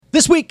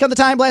This week on the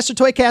Time Blaster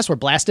Toycast, we're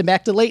blasting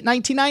back to late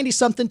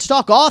 1990-something to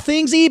talk all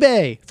things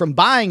eBay. From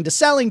buying to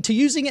selling to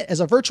using it as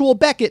a virtual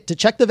Beckett to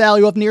check the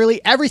value of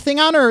nearly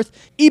everything on Earth,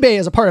 eBay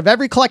is a part of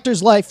every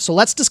collector's life, so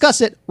let's discuss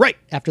it right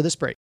after this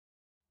break.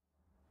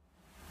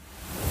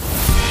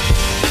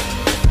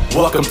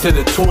 Welcome to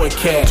the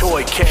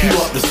Toycast. Cue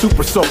up the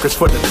super soakers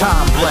for the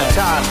Time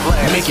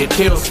Blast. Make your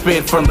tail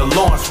spin from the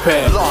launch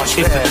pad. It's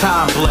the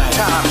Time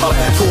Blast of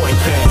the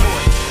Toycast.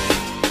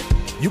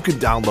 You can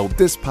download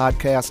this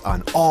podcast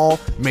on all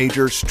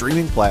major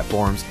streaming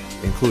platforms,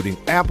 including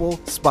Apple,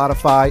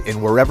 Spotify,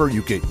 and wherever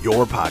you get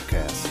your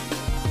podcasts.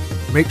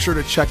 Make sure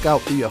to check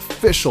out the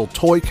official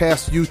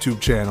Toycast YouTube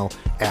channel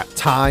at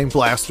Time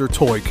Blaster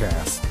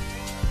Toycast.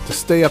 To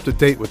stay up to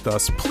date with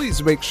us,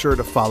 please make sure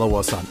to follow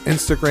us on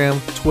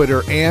Instagram,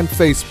 Twitter, and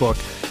Facebook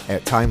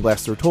at Time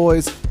Blaster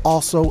Toys,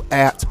 also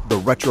at The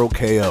Retro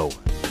KO.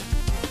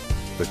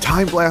 The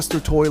Time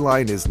Blaster toy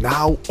line is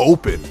now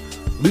open.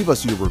 Leave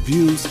us your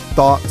reviews,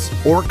 thoughts,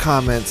 or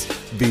comments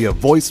via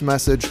voice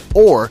message,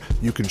 or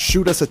you can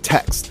shoot us a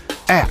text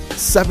at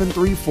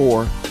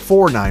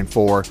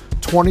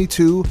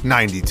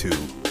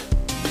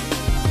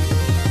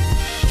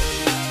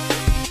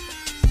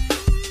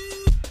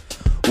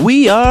 734-494-2292.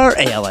 We are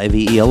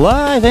ALIVE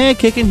alive and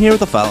kicking here with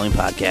the following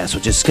podcast,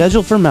 which is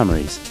scheduled for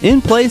memories. In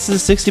place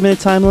is a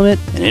 60-minute time limit,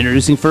 and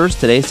introducing first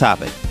today's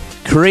topic.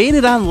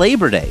 Created on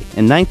Labor Day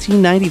in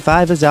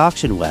 1995 as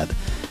Auction Web,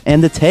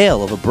 and the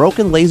tale of a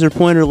broken laser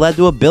pointer led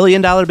to a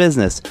billion-dollar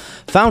business.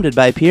 Founded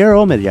by Pierre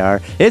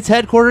Omidyar, it's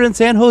headquartered in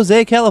San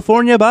Jose,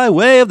 California by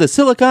way of the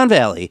Silicon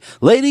Valley.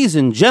 Ladies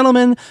and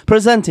gentlemen,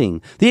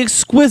 presenting the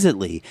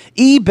exquisitely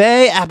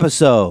eBay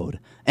episode.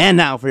 And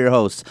now for your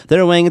hosts.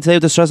 They're weighing in today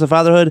with the stress of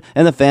fatherhood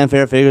and the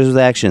fanfare figures with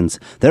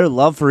actions. Their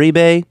love for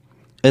eBay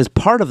is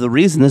part of the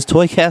reason this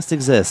Toycast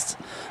exists.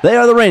 They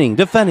are the reigning,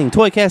 defending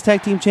Toycast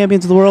Tag Team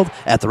Champions of the world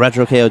at the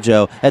Retro KO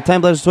Joe, at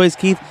Time Blaster Toys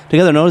Keith,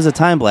 together known as the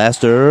Time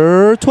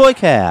Blaster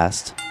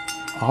Toycast.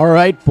 All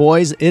right,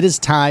 boys, it is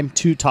time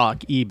to talk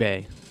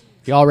eBay.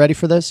 Y'all ready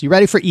for this? You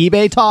ready for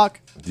eBay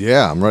talk?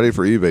 Yeah, I'm ready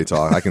for eBay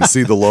talk. I can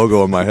see the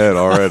logo in my head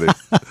already.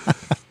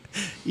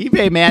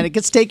 eBay, man, it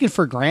gets taken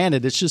for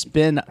granted. It's just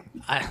been...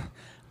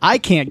 I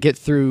can't get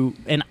through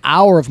an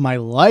hour of my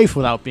life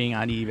without being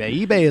on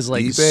eBay. eBay is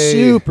like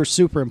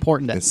super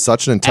important. It's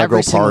such an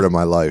integral part of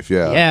my life,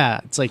 yeah. Yeah,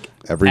 it's like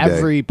every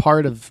day.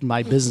 Part of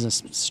my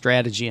business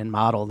strategy and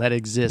model that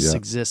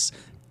exists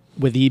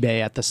with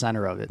eBay at the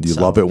center of it. You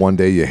love it one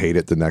day, you hate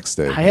it the next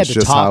day. It's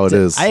just how it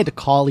is. I had to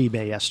call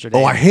eBay yesterday.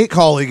 Oh, I hate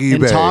calling eBay.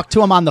 And talk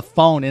to them on the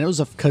phone, and it was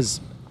because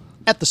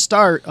at the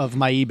start of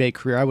my eBay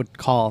career, I would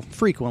call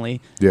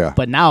frequently. Yeah.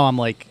 But now I'm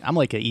like an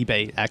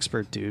eBay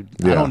expert, dude.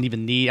 Yeah.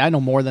 I know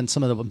more than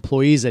some of the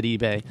employees at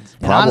eBay.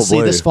 And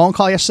honestly, this phone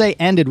call yesterday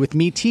ended with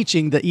me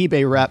teaching the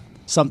eBay rep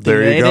something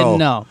they didn't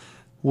know.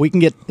 We can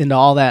get into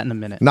all that in a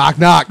minute. Knock,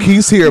 knock.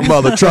 Keith's here,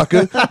 mother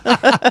trucker.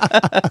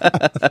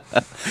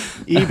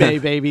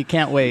 eBay, baby.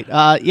 Can't wait.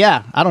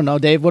 Yeah, I don't know,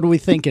 Dave. What are we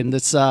thinking?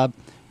 This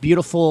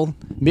beautiful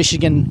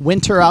Michigan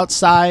winter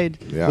outside.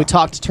 Yeah. We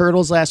talked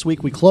turtles last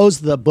week. We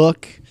closed the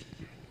book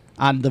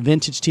on the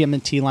vintage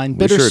TMNT line.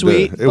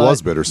 Bittersweet. Sure did. It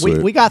was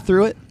bittersweet. We got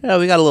through it. Yeah,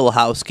 we got a little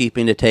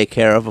housekeeping to take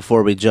care of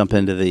before we jump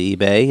into the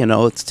eBay. You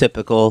know, it's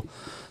typical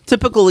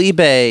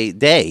eBay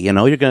day. You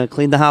know, you're going to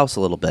clean the house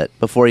a little bit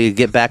before you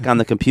get back on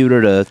the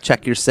computer to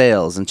check your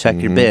sales and check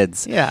your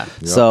bids. Yeah.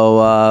 Yep.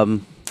 So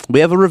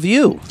we have a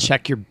review.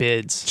 Check your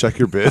bids. Check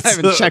your bids. I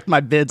haven't checked my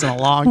bids in a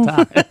long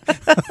time.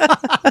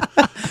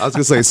 I was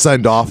going to say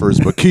send offers,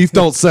 but Keith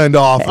don't send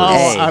offers.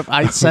 Oh,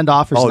 I send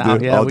offers now.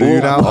 Yeah, do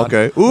you now?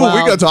 Okay. Ooh,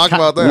 we got to talk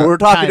about that. We're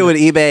talking to an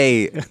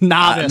eBay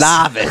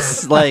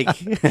novice. Like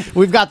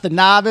we've got the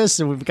novice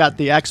and we've got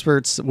the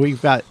experts.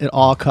 We've got it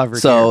all covered.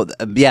 So,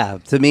 yeah,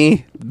 to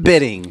me,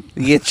 bidding.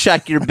 You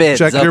check your bids.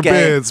 Check your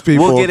bids,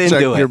 people. We'll get into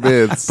it. Check your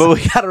bids. But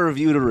we got a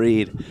review to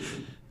read.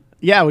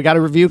 Yeah, we got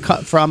a review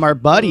from our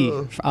buddy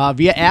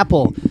via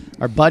Apple,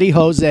 our buddy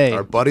Jose.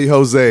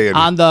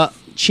 On the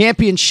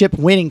championship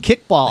winning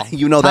kickball.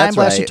 You know that's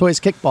right. Time Blaster Toys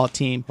kickball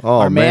team. Oh,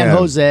 our man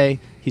Jose,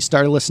 he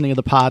started listening to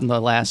the pod in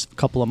the last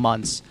couple of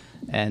months,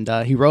 and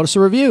he wrote us a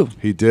review.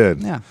 He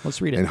did. Yeah,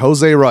 let's read it. And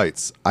Jose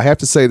writes, I have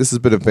to say this has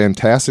been a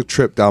fantastic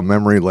trip down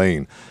memory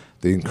lane.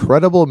 The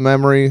incredible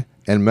memory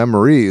and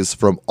memories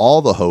from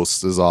all the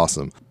hosts is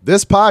awesome.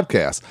 This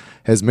podcast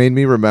has made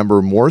me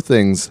remember more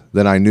things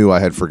than I knew I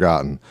had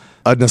forgotten.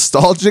 A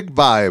nostalgic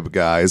vibe,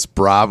 guys.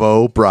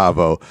 Bravo,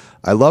 bravo.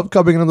 I love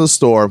coming into the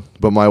store,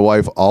 but my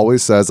wife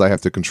always says I have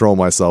to control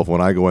myself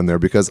when I go in there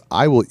because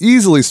I will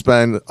easily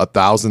spend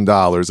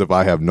 $1,000 if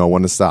I have no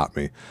one to stop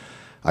me.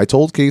 I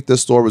told Keith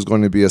this store was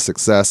going to be a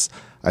success.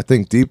 I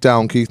think deep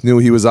down Keith knew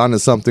he was onto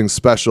something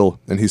special,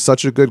 and he's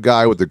such a good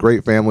guy with a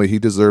great family. He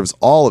deserves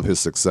all of his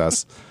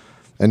success.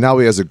 And now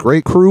he has a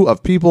great crew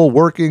of people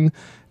working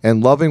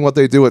and loving what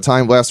they do at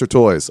Time Blaster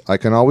Toys. I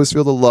can always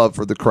feel the love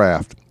for the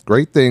craft.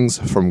 Great things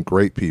from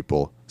great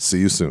people. See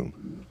you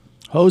soon.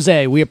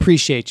 Jose, we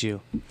appreciate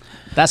you.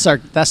 That's our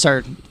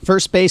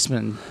first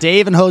baseman.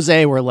 Dave and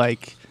Jose were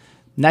like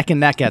neck and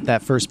neck at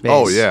that first base.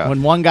 Oh, yeah.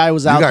 When one guy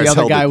was out, guys the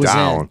other held guy it was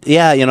down. in.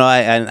 Yeah,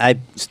 I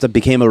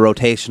became a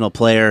rotational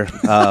player.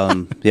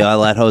 I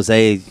let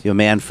Jose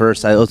man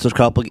first. I was a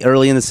couple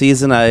early in the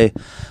season. I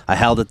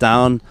held it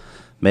down,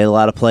 made a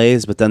lot of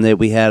plays, but then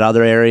we had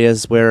other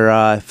areas where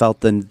I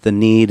felt the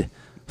need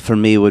for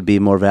me would be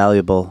more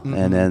valuable,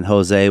 and then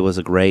Jose was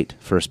a great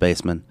first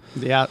baseman.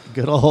 Yeah,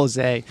 good old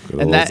Jose.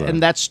 Jose.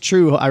 And that's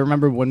true. I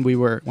remember when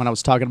I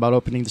was talking about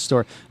opening the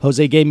store,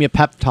 Jose gave me a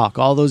pep talk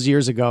all those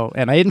years ago,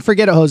 and I didn't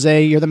forget it,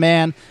 Jose. You're the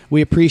man.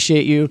 We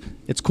appreciate you.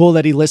 It's cool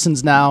that he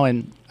listens now,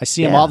 and I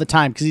see him all the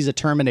time because he's a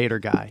Terminator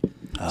guy.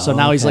 So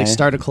now he's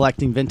started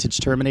collecting vintage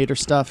Terminator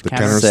stuff. The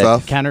Kenner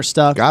stuff. Kenner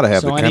stuff. Gotta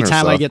have so the Kenner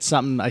anytime stuff. I get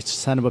something, I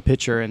send him a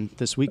picture. And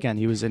this weekend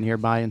he was in here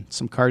buying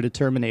some carded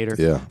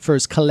Terminator for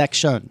his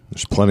collection.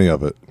 There's plenty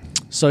of it.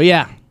 So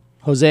yeah,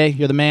 Jose,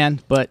 you're the man.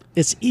 But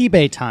it's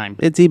eBay time.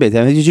 It's eBay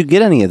time. Did you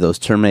get any of those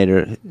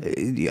Terminator?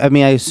 I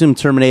mean, I assume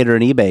Terminator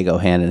and eBay go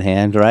hand in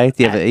hand, right?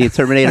 Do you have a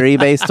Terminator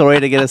eBay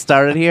story to get us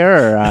started here?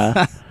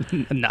 Or,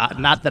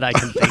 Not that I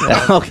can think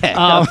of. Okay.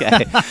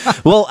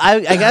 Well,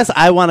 I guess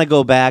I want to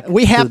go back.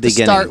 We have the to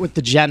beginning. start with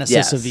the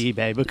genesis of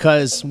eBay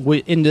because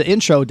in the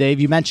intro, Dave,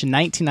 you mentioned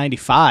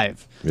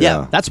 1995.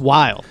 Yeah. That's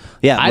wild.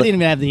 Yeah, I didn't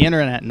even have the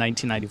internet in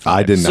 1995.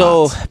 I did not.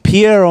 So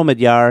Pierre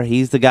Omidyar,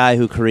 he's the guy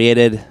who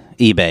created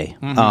eBay.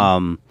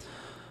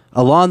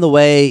 Along the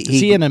way,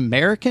 Is he an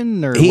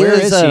American or he where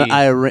is is he?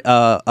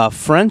 a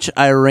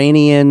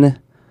French-Iranian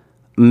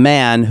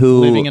man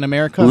who Living in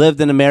America? lived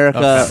in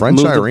America. French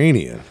moved to-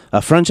 Iranian.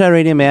 A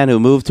French-Iranian man who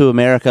moved to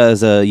America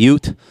as a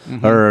youth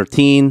or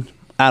teen.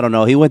 I don't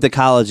know. He went to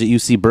college at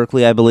UC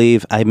Berkeley, I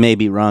believe. I may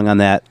be wrong on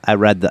that. I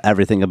read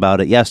everything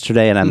about it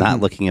yesterday, and I'm not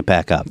looking it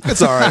back up.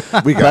 It's all right.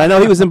 We But I got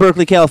know he was in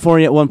Berkeley,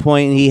 California at one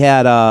point, and he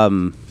had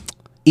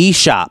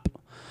eShop.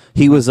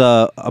 He was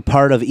a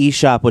part of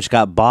eShop, which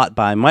got bought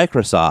by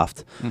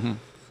Microsoft.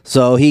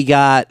 So he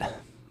got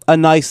a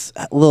nice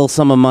little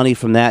sum of money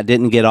from that.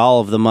 Didn't get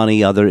all of the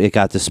money. It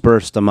got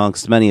dispersed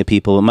amongst many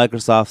people.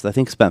 Microsoft, I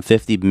think, spent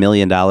 $50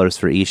 million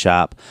for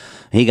eShop.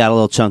 He got a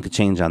little chunk of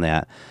change on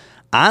that.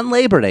 On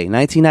Labor Day,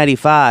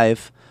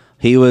 1995,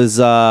 he was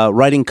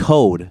writing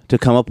code to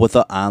come up with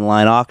an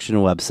online auction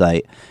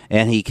website,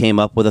 and he came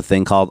up with a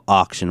thing called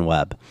Auction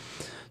Web.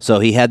 So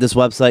he had this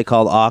website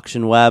called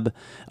Auction Web,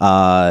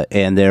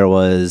 and there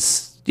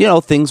was,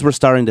 things were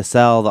starting to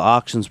sell. The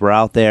auctions were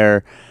out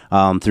there.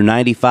 Through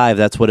 95,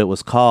 that's what it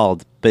was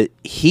called. But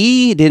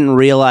he didn't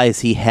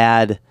realize he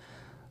had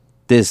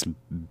this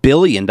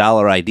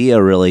billion-dollar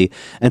idea, really,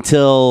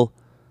 until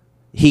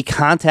he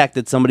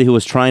contacted somebody who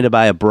was trying to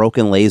buy a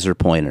broken laser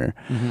pointer.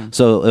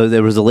 So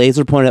there was a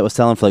laser pointer that was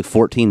selling for like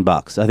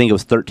 $14. I think it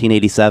was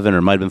 $13.87 or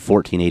it might have been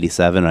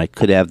 $14.87. I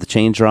could have the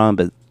change wrong,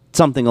 but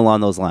something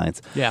along those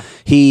lines. Yeah.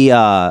 He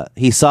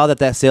saw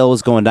that sale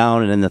was going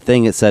down, and in the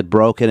thing it said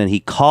broken, and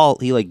he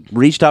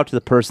reached out to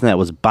the person that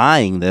was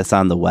buying this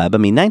on the web. I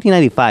mean,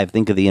 1995,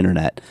 think of the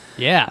internet.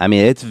 Yeah. I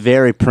mean, it's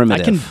very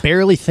primitive. I can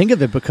barely think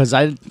of it because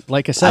I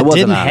wasn't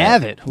didn't on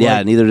have it. Yeah,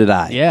 Like, neither did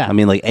I. Yeah. I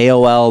mean, like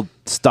AOL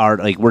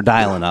we're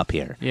dialing up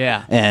here.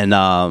 Yeah.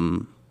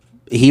 And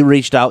he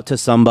reached out to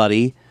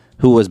somebody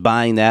who was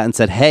buying that and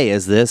said, "Hey,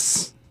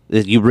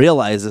 you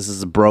realize this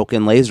is a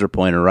broken laser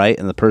pointer, right?"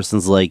 And the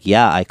person's like,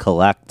 "Yeah, I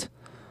collect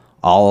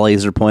all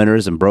laser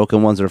pointers, and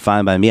broken ones are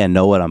fine by me. I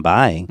know what I'm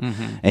buying."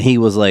 And he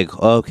was like,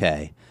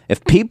 "Okay,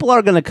 if people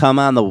are going to come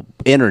on the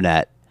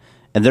internet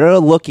and they're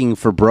looking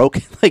for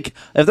broken, like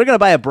if they're going to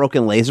buy a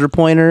broken laser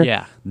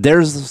pointer,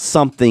 there's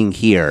something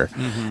here."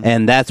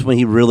 And that's when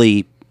he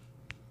really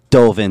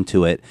dove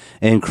into it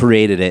and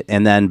created it.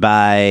 And then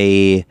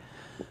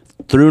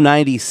through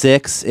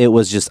 96, it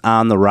was just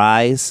on the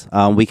rise.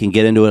 We can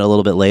get into it a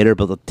little bit later,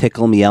 but the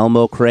Tickle Me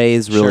Elmo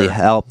craze really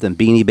helped, and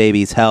Beanie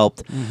Babies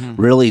helped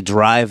really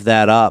drive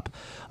that up.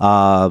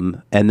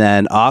 And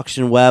then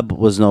Auction Web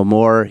was no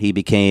more. He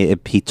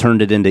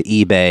turned it into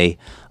eBay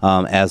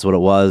as what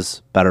it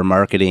was, better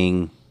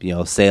marketing,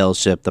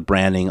 salesship, the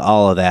branding,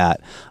 all of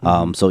that.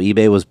 So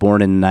eBay was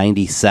born in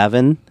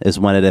 97 is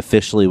when it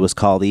officially was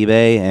called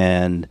eBay,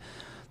 and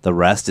the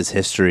rest is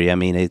history. I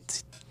mean,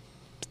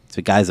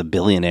 the guy's a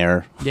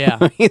billionaire.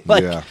 Yeah.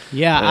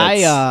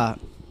 yeah.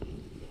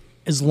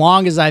 As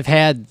long as I've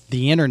had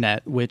the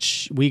internet,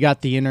 which we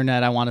got the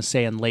internet, I want to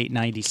say in late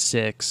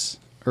 96,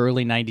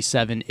 early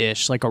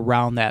 97-ish, like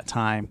around that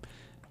time,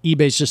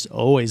 eBay's just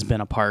always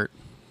been a part.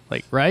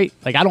 Like, right?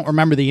 Like, I don't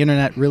remember the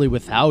internet really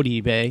without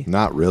eBay.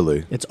 Not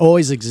really. It's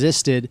always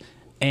existed.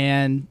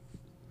 And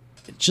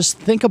just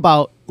think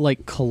about,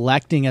 like,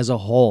 collecting as a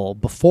whole.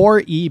 Before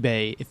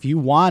eBay, if you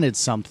wanted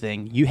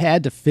something, you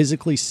had to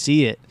physically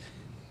see it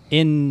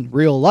in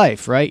real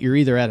life, right? You're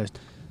either at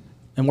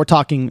and we're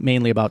talking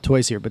mainly about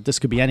toys here, but this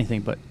could be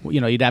anything, but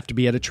you'd have to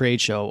be at a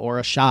trade show or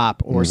a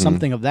shop or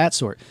something of that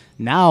sort.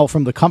 Now,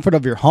 from the comfort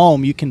of your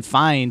home, you can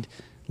find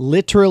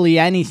literally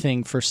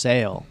anything for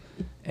sale.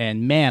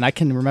 And man, I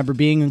can remember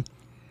being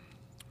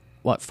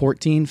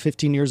 14,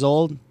 15 years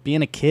old,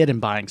 being a kid and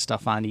buying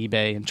stuff on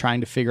eBay and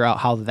trying to figure out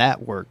how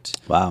that worked.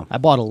 Wow. I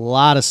bought a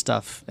lot of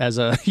stuff as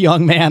a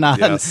young man on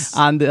Yes.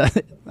 on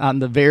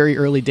the very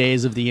early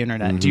days of the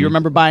internet. Do you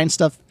remember buying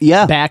stuff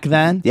back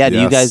then? Yeah, do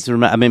you Yes. guys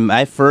remember? I mean,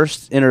 my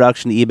first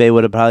introduction to eBay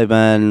would have probably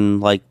been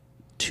like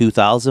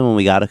 2000 when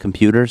we got a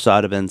computer, so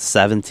I'd have been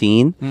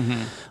 17.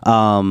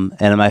 And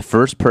in my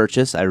first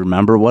purchase, I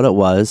remember what it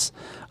was.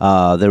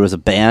 There was a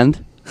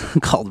band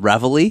called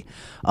Reveille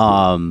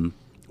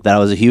that I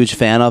was a huge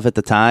fan of at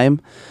the time,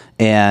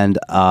 and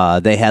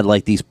they had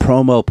like these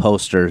promo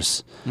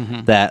posters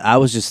that I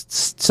was just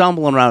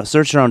stumbling around,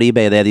 searching around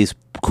eBay. They had these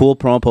cool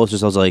promo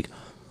posters. I was like,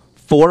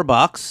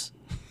 $4.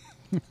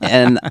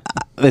 And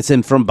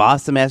it's from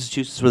Boston,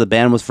 Massachusetts, where the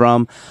band was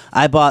from.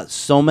 I bought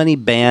so many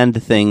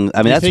band things.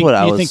 I mean, that's what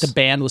I was. You think the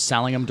band was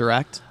selling them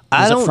direct?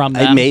 I Was it don't. from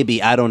them?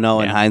 Maybe I don't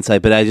know in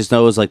hindsight, but I just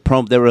know it was like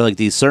there were like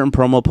these certain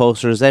promo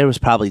posters. It was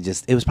probably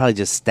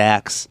just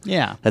stacks.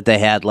 Yeah. That they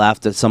had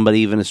left that somebody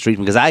even a street,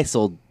 because I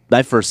sold.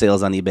 My first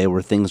sales on eBay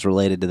were things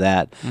related to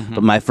that.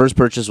 But my first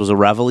purchase was a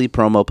Reveille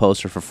promo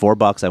poster for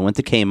 $4. I went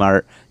to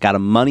Kmart, got a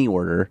money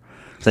order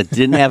because I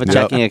didn't have a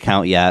checking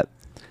account yet.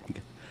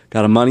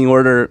 Got a money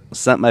order,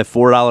 sent my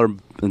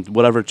 $4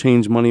 whatever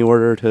change money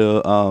order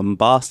to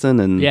Boston,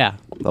 and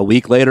a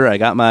week later I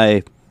got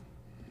my.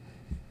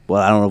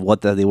 Well, I don't know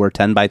what they were,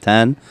 10 by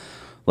 10,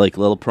 like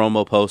little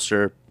promo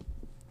poster.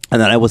 And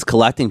then I was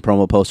collecting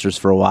promo posters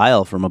for a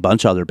while from a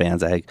bunch of other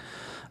bands.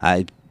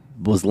 I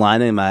was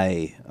lining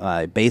my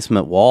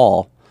basement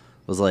wall,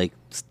 was like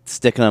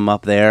sticking them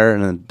up there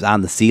and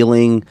on the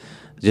ceiling,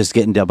 just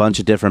getting a bunch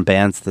of different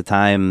bands at the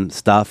time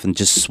stuff and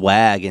just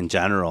swag in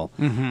general.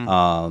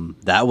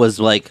 That was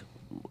like,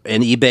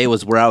 and eBay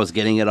was where I was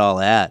getting it all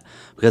at,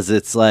 because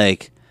it's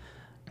like,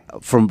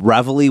 from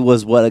Reveille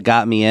was what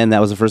got me in. That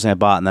was the first thing I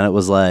bought, and then it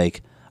was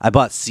like I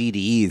bought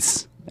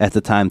CDs at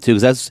the time too,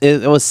 because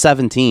it was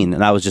 17,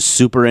 and I was just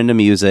super into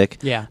music.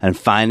 Yeah, and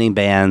finding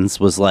bands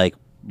was like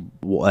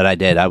what I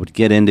did. I would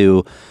get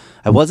into.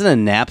 I wasn't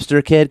a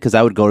Napster kid because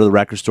I would go to the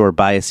record store,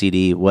 buy a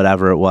CD,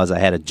 whatever it was. I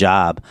had a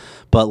job,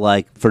 but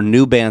like for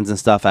new bands and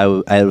stuff, I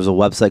was a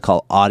website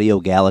called Audio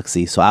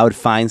Galaxy. So I would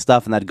find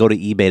stuff and I'd go to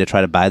eBay to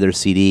try to buy their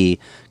CD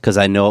because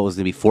I know it was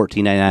going to be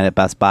 $14.99 at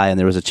Best Buy, and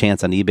there was a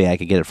chance on eBay I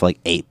could get it for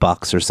like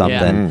 $8 or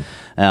something.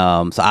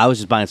 So I was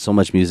just buying so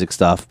much music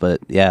stuff. But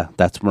yeah,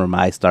 that's where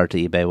my start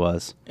to eBay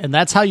was. And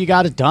that's how you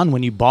got it done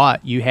when you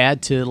bought. You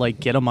had to like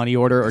get a money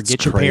order or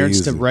get your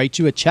parents to write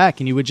you a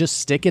check, and you would just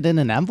stick it in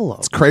an envelope.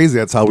 It's crazy.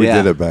 That's how we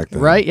did it back then.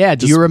 Right? Yeah.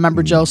 Do you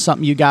remember, Joe,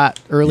 something you got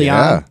early on?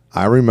 Yeah.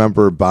 I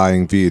remember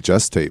buying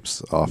VHS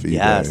tapes off eBay.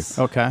 Yes.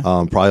 Okay.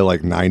 Probably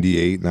like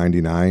 98,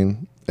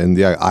 99. And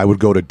yeah, I would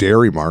go to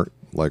Dairy Mart,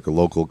 like a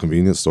local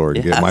convenience store,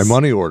 and get my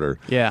money order.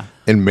 Yeah.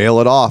 And mail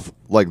it off,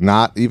 like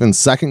not even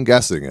second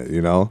guessing it,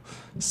 you know?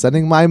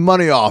 Sending my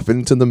money off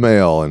into the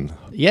mail and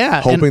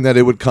hoping that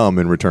it would come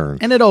in return.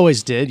 And it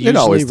always did, usually,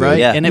 always did. right?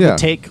 Yeah. And it would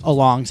take a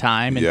long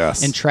time. And,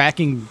 Yes. and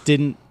tracking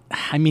didn't.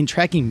 I mean,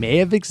 tracking may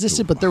have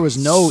existed, but there was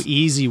no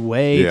easy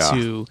way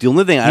to. The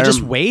only thing you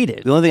just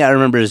waited. The only thing I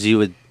remember is you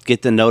would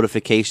get the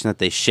notification that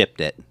they shipped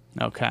it.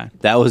 Okay.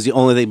 That was the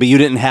only thing, but you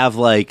didn't have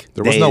like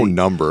There was no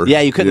number. Yeah,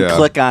 you couldn't Yeah.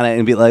 click on it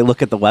and be like,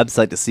 look at the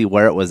website to see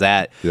where it was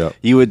at. Yeah.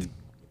 You would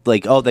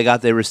like, oh,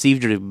 they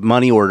received your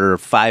money order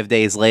 5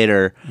 days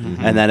later,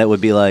 and then it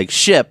would be like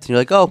shipped. And you're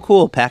like, oh,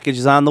 cool, package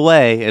is on the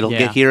way. It'll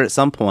get here at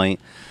some point.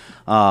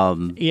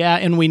 Yeah,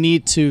 and we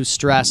need to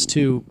stress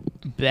too.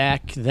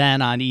 Back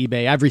then on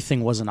eBay,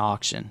 everything was an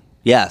auction.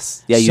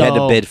 Yes. Yeah, you had to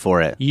So bid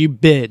for it. You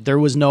bid. There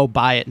was no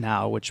buy it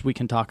now, which we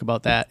can talk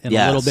about that in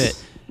a little Yes.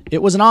 bit.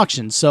 It was an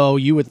auction, so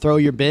you would throw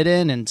your bid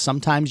in, and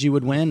sometimes you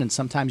would win, and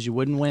sometimes you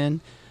wouldn't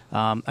win.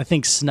 I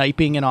think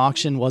sniping an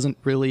auction wasn't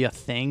really a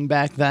thing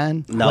back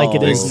then, like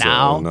it is So,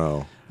 now.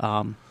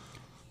 no.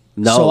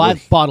 No. So I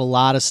bought a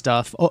lot of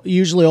stuff,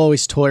 usually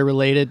always toy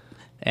related,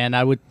 and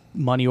I would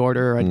money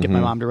order. I'd get my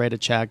mom to write a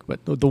check, but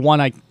the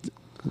one I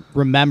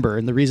remember,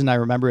 and the reason I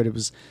remember it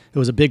was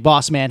a Big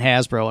Boss Man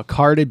Hasbro, a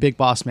carded Big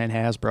Boss Man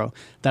Hasbro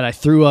that I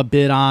threw a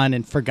bid on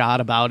and forgot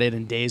about it,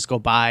 and days go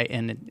by,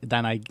 and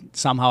then I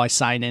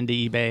sign into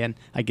eBay and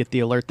I get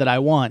the alert that I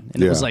won,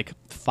 and it was like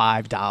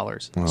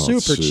 $5,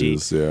 super cheap.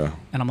 Yeah.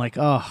 And I'm like,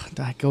 oh,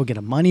 do I go get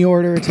a money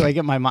order till I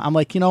get my I'm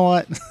like, you know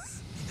what?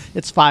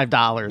 It's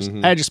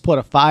 $5. I just put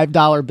a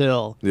 $5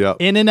 bill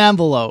in an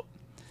envelope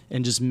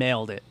and just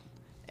mailed it.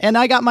 And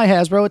I got my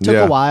Hasbro. It took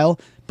a while,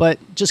 but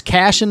just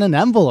cash in an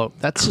envelope.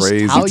 That's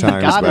Crazy just how you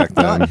times got back it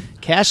done. then.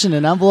 Cash in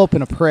an envelope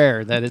and a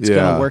prayer that it's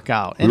going to work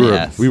out. And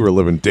We were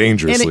living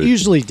dangerously. and it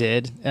usually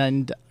did.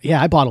 And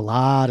yeah, I bought a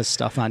lot of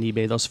stuff on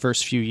eBay those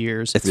first few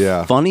years. It's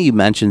funny you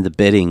mentioned the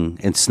bidding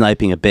and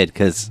sniping a bid,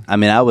 because I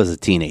mean I was a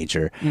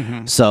teenager,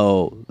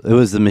 so it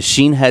was the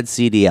Machine Head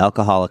CD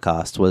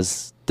Alcoholocaust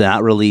was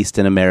not released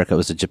in America. It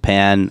was a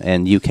Japan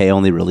and UK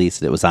only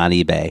release. It was on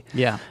eBay.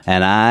 Yeah.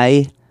 And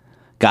I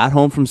got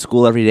home from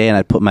school every day, and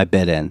I'd put my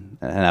bid in,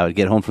 and I would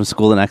get home from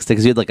school the next day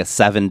because you had like a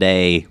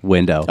 7-day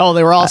window. Oh,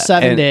 they were all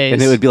 7 days,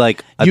 and it would be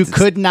like you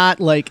could not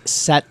like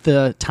set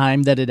the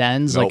time that it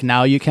ends. Nope. Like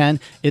now you can.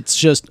 It's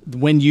just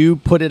when you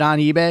put it on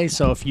eBay.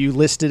 So if you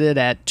listed it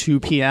at 2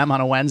 p.m. on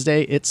a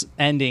Wednesday, it's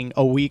ending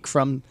a week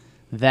from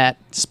that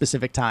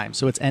specific time.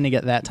 So it's ending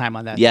at that time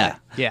on that Yeah.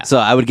 day. Yeah. So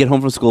I would get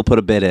home from school, put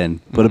a bid in,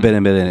 put a bid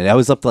in. I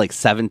was up to like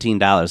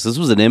 $17. This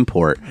was an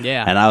import.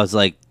 Yeah. And I was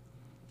like,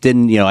 I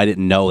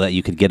didn't know that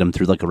you could get them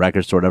through like a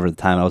record store or whatever at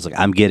the time. I was like,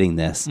 I'm getting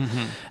this.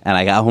 Mm-hmm. And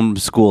I got home from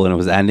school and it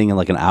was ending in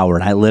like an hour.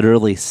 And I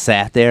literally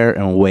sat there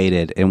and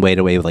waited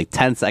away with like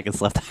 10 seconds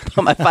left. I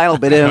put my final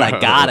bid in and I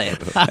got it.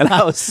 And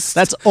I was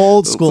That's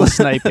old school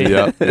sniping.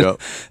 Yep.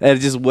 and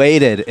just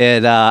waited.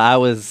 And I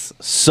was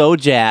so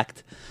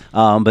jacked.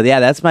 But yeah,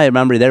 that's my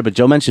memory there. But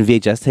Joe mentioned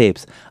VHS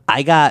tapes.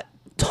 I got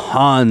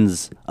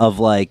tons of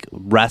like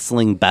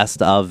wrestling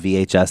best of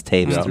VHS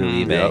tapes through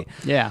eBay. Yep.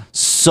 Yeah.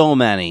 So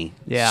many.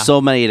 Yeah.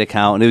 So many to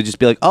count. And it would just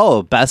be like,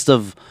 oh, best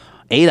of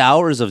 8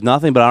 hours of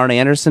nothing but Arn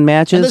Anderson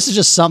matches. And this is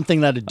just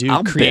something that a dude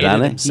I'll bid created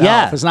on it. himself.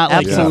 Yeah, It's not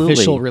like an absolutely.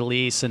 official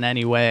release in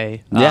any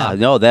way. And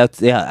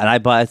I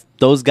bought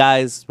those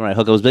guys when I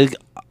hooked.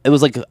 It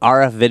was like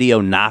RF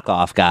video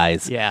knockoff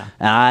guys. Yeah.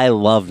 And I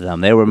loved them.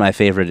 They were my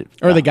favorite.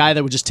 Or the guy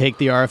that would just take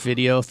the RF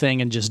video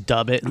thing and just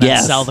dub it and then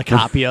Yes. sell the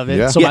copy of it.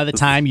 Yeah. So Yeah. by the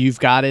time you've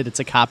got it, it's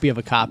a copy of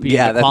a copy.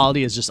 Yeah, The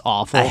quality is just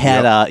awful. I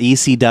had a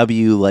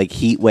ECW like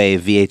Heatwave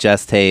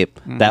VHS tape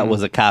that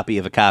was a copy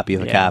of a copy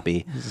of a Yeah.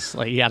 copy. It's just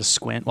like you got to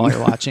squint while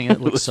you're watching it.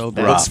 It looks so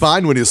bad. Looks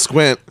fine when you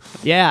squint.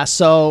 Yeah,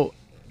 so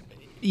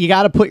you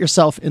got to put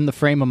yourself in the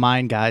frame of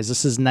mind, guys.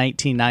 This is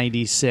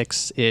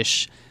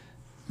 1996-ish.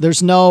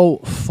 There's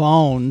no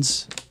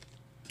phones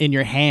in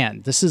your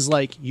hand. This is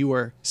like you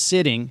were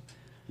sitting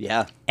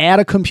Yeah. at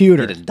a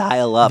computer You had to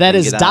dial up. that and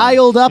is get on.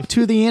 dialed up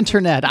to the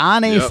internet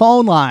on a Yep.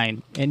 phone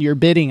line, and you're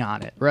bidding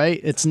on it, right?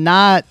 It's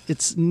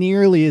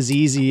nearly as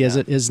easy as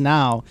it is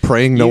now.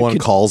 Praying no You one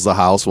could- calls the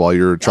house while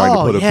you're trying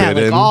to put a bid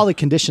like in. all the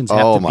conditions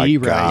have Oh to my be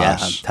right. Yeah,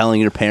 gosh. I'm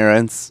telling your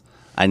parents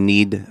I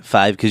need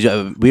 5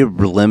 because we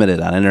were limited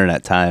on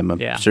internet time. I'm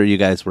Yeah. sure you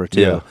guys were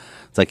too. Yeah.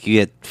 It's like you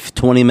get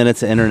 20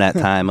 minutes of internet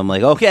time. I'm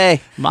like, okay.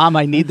 Mom,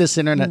 I need this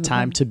internet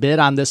time to bid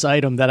on this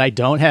item that I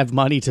don't have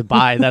money to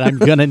buy that I'm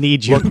going to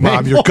need you Look, to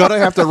Mom, pay you're gonna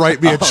have to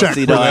write me a check so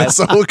you for know, this.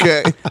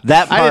 Okay.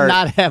 That part, I did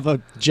not have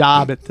a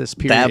job at this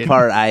period. that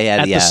part I had,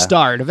 at yeah. the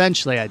start.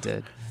 Eventually, I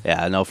did.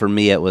 Yeah, no, for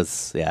me it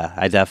was,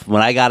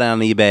 when I got it on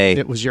eBay,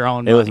 It was your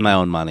own. it was money. my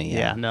own money. Yeah,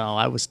 Yeah. no,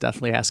 I was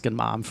definitely asking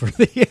Mom for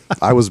the.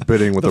 I was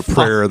bidding with a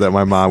prayer that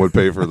my mom would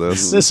pay for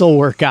this. This will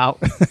work out.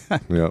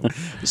 Yep.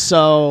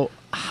 So,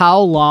 how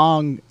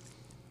long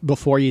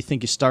before you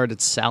think you started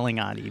selling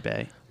on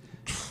eBay?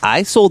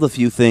 I sold a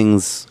few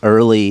things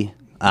early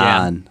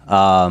Yeah.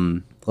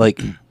 on.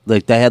 Like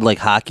they had like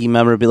hockey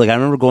memorabilia. Like I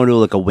remember going to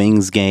like a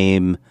Wings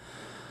game.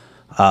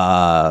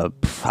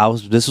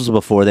 This was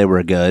before they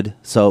were good,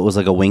 so it was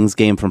like a Wings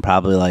game from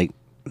probably like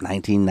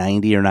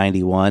 1990 or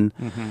 91,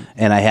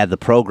 and I had the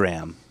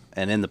program,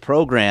 and in the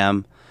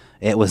program,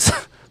 it was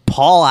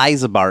Paul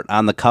Eisebart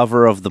on the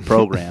cover of the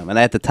program, and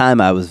at the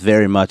time I was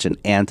very much an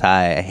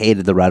I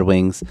hated the Red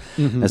Wings.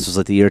 This was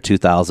like the year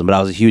 2000, but I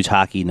was a huge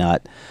hockey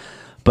nut.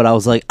 But I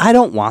was like, I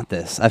don't want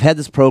this. I've had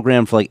this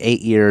program for like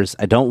 8 years.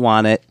 I don't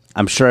want it.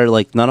 I'm sure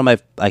like none of my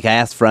I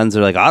asked friends,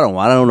 they're like, I don't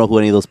know who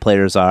any of those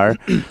players are,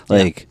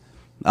 like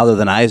other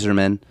than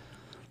Iserman.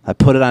 I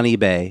put it on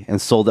eBay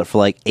and sold it for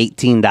like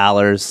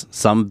 $18.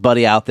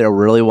 Somebody out there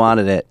really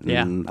wanted it.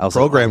 Yeah. And I was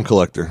Program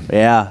collector.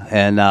 yeah,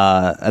 and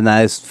then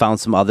I just found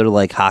some other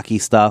like hockey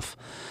stuff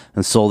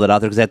and sold it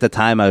out there because at the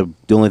time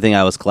the only thing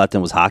I was collecting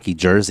was hockey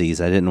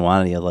jerseys. I didn't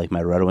want any of like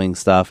my Red Wings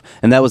stuff,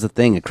 and that was the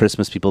thing. At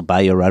Christmas, people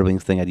buy you a Red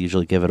Wings thing. I'd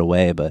usually give it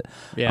away, but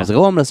Yeah. I was like,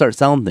 oh, I'm gonna start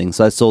selling things.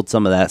 So I sold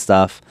some of that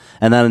stuff,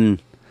 and then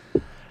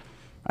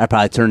I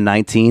probably turned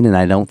 19, and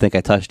I don't think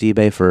I touched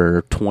eBay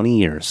for 20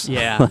 years.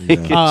 Yeah. Like,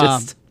 it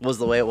just was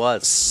the way it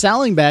was.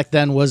 Selling back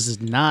then was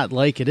not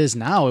like it is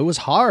now. It was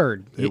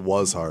hard. It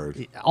was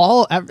hard.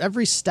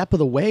 Every step of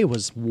the way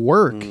was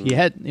work. You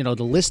had, to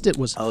list it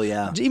was. Oh,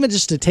 yeah. Even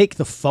just to take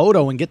the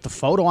photo and get the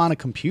photo on a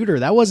computer,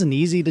 that wasn't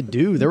easy to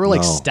do. There were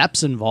like No.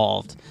 steps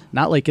involved,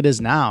 not like it is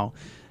now.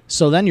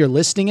 So then you're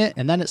listing it,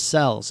 and then it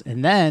sells,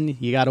 and then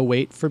you got to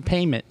wait for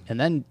payment, and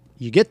then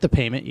you get the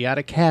payment. You got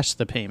to cash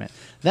the payment.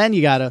 Then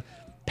you got to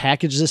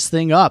package this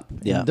thing up.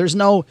 Yeah. There's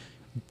no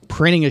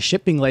printing a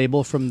shipping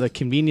label from the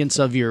convenience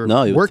of your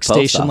No, you went to the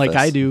post workstation like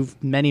office. I do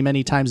many,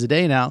 many times a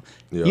day now.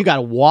 Yep. You got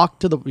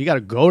to you got to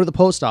go to the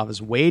post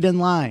office, wait in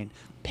line,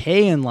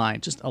 pay in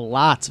line, just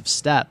lots of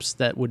steps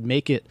that would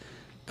make it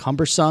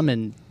cumbersome.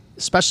 And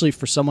especially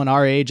for someone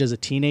our age as a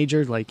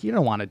teenager, like you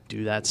don't want to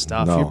do that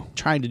stuff. No. You're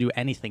trying to do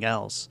anything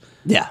else.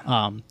 Yeah.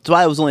 That's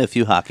why it was only a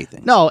few hockey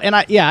things. No, and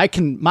I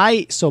can, my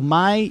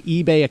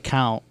eBay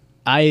account,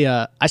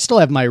 I still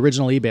have my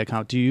original eBay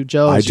account. Do you,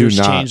 Joe? I Has do yours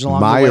not. changed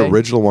along My the way?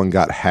 original one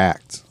got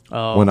hacked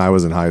when I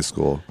was in high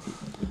school.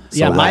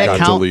 Yeah, that my got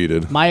account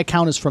deleted. My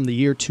account is from the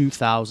year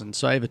 2000,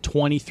 so I have a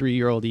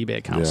 23-year-old eBay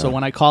account. Yeah. So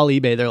when I call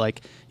eBay, they're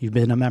like, "You've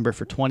been a member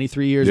for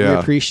 23 years. We Yeah.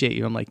 appreciate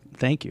you." I'm like,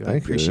 "Thank you. I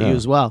Thank you, appreciate yeah. you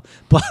as well."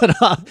 But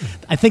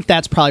I think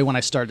that's probably when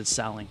I started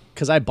selling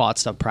because I bought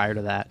stuff prior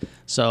to that.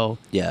 So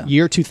Yeah.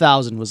 year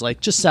 2000 was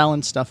like just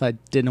selling stuff I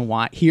didn't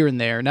want here and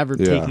there, never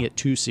Yeah. taking it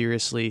too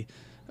seriously.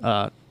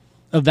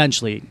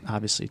 Eventually,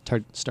 obviously,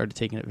 started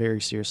taking it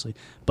very seriously.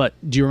 But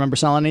do you remember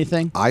selling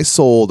anything? I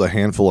sold a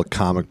handful of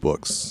comic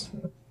books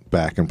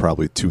back in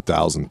probably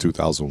 2000,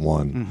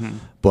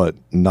 2001, but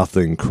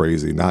nothing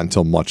crazy. Not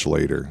until much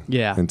later.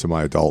 Yeah. Into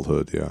my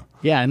adulthood. Yeah.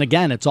 Yeah, and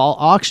again, it's all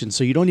auction,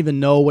 so you don't even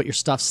know what your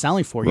stuff's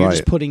selling for. You're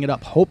just Right. putting it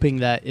up, hoping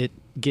that it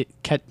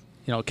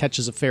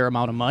catches a fair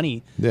amount of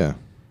money. Yeah.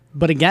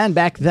 But again,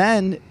 back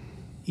then,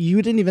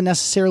 you didn't even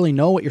necessarily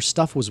know what your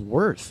stuff was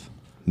worth,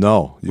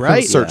 No. You right?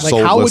 couldn't search Like,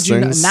 sold how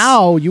listings. would you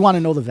now? You want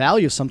to know the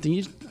value of something?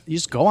 You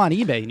just go on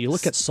eBay and you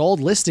look at sold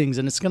listings,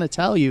 and it's going to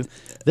tell you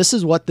this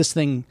is what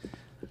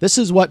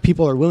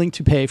people are willing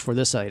to pay for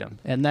this item,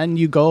 and then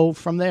you go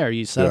from there.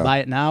 You set Yeah. to buy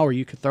it now, or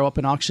you could throw up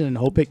an auction and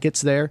hope it gets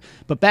there.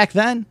 But back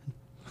then,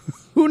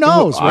 who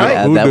knows, right?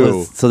 Yeah, Who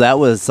knew? that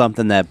was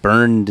something that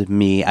burned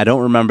me. I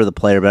don't remember the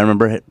player, but I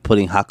remember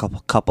putting a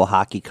couple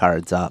hockey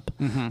cards up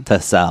to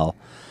sell,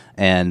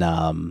 and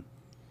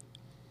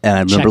I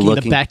remember Checking the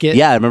looking. Beckett?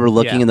 Yeah, I remember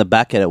looking Yeah. in the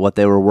Beckett at what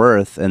they were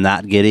worth and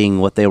not getting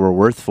what they were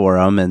worth for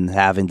them, and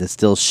having to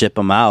still ship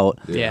them out.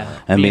 Yeah,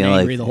 and being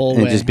angry like, the whole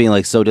and way. just being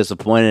like so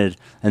disappointed.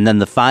 And then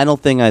the final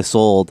thing I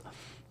sold,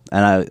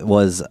 and I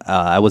was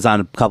on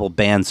a couple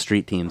band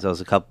street teams. I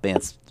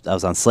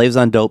was on Slaves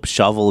on Dope,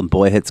 Shovel, and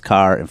Boy Hits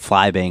Car, and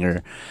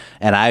Flybanger,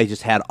 and I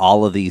just had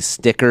all of these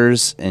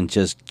stickers and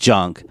just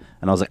junk.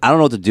 And I was like, I don't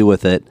know what to do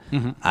with it.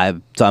 So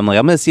I'm like,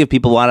 I'm gonna see if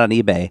people want it on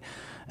eBay.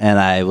 And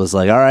I was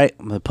like, all right,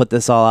 I'm gonna put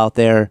this all out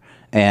there,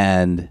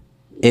 and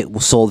it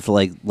was sold for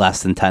like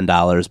less than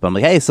 $10. But I'm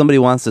like, hey, somebody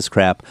wants this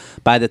crap.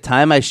 By the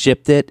time I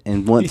shipped it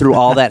and went through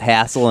all that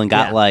hassle and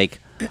got Yeah. like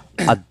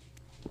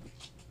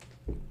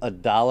a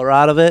dollar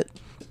out of it,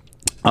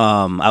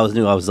 I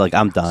was like,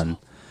 I'm done.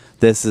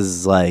 This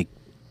is like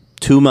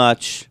too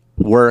much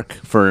work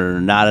for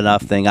not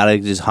enough thing. I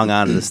just hung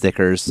on to the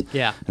stickers,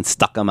 Yeah. and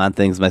stuck them on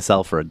things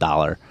myself for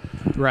 $1.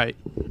 Right.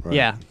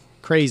 Yeah.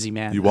 Crazy,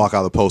 man. You walk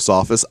out of the post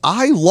office.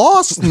 I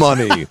lost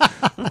money.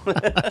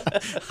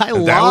 I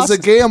That was a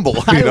gamble.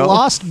 You I know?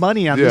 lost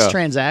money on this Yeah.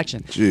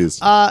 transaction. Jeez.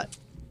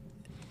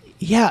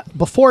 Yeah.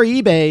 Before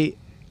eBay,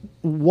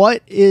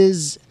 what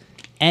is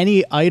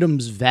any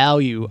item's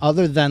value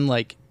other than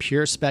like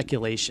pure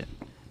speculation?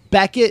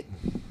 Beckett,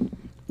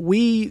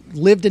 we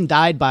lived and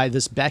died by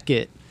this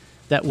Beckett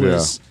that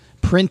was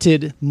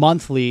printed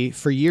monthly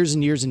for years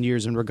and years and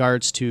years in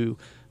regards to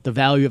the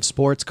value of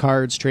sports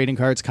cards, trading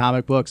cards,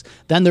 comic books.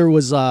 Then there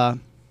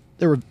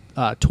were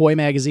toy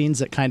magazines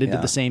that kind of Yeah.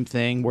 did the same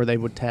thing where they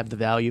would have the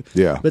value.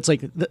 Yeah. But it's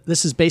like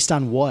this is based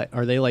on what?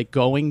 Are they like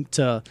going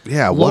to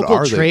Yeah, what local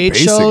are they trade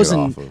basing shows it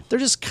and off of? they're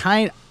just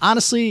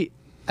honestly,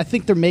 I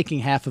think they're making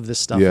half of this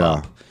stuff Yeah.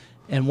 up.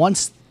 And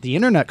once the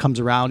internet comes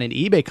around and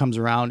eBay comes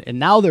around and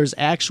now there's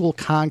actual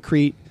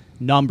concrete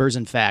numbers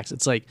and facts.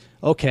 It's like,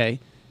 okay,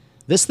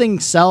 this thing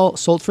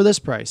sold for this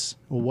price.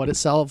 Well, what did it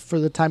sell for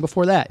the time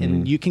before that?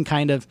 And you can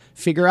kind of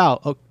figure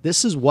out, oh,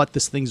 this is what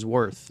this thing's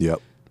worth. Yep.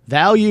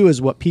 Value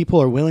is what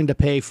people are willing to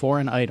pay for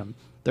an item.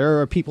 There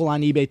are people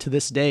on eBay to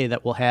this day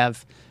that will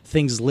have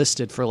things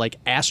listed for like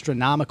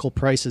astronomical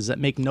prices that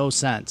make no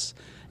sense.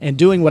 And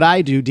doing what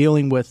I do,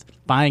 dealing with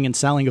buying and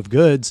selling of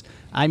goods,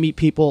 I meet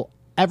people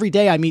every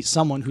day. I meet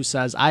someone who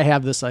says, I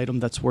have this item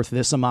that's worth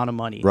this amount of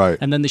money. Right.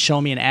 And then they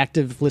show me an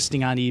active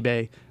listing on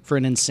eBay for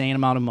an insane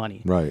amount of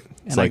money. Right.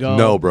 It's And like,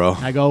 no, bro.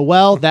 I go,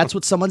 well, that's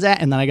what someone's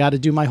at, and then I got to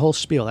do my whole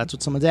spiel. That's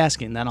what someone's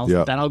asking. Then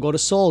Yeah. I'll go to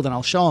sold and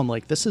I'll show them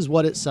like this is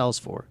what it sells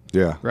for.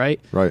 Yeah. Right.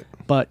 Right.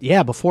 But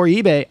yeah, before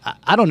eBay,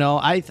 I don't know.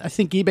 I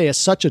think eBay is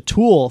such a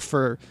tool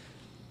for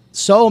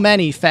so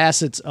many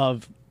facets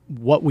of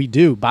what we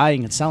do,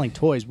 buying and selling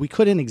toys. We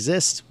couldn't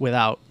exist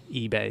without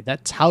eBay.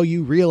 That's how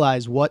you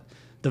realize what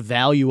the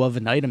value of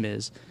an item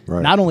is.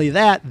 Right. Not only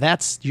that,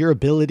 that's your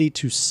ability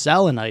to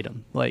sell an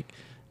item. Like,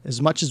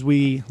 as much as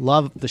we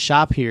love the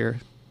shop here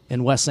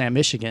in Westland,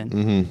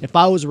 Michigan, if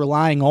I was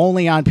relying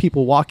only on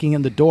people walking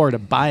in the door to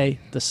buy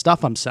the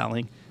stuff I'm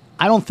selling,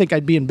 I don't think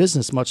I'd be in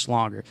business much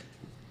longer.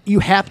 You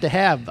have to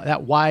have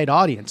that wide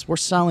audience. We're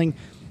selling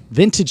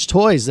vintage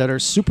toys that are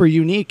super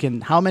unique,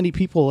 and how many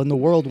people in the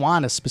world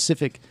want a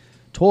specific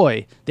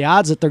toy? The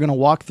odds that they're going to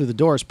walk through the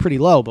door is pretty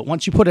low, but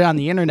once you put it on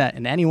the internet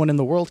and anyone in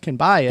the world can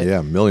buy it,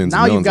 Yeah, millions and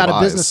now you've millions got of a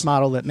eyes. business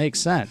model that makes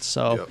sense.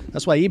 So Yep.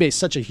 that's why eBay is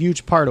such a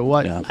huge part of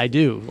what Yeah. I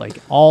do, like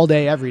all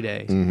day, every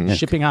day, Mm-hmm.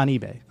 shipping on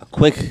eBay.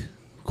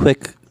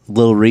 Quick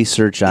little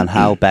research on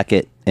how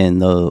Beckett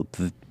and the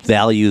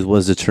values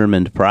was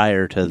determined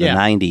prior to the Yeah.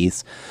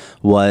 90s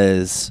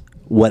was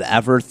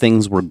whatever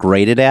things were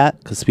graded at,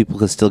 because people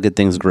could still get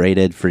things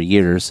graded for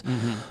years.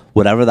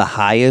 Whatever the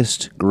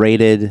highest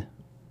graded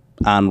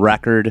on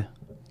record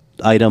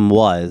item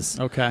was.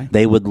 Okay.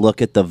 They would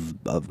look at the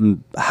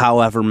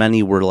however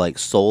many were like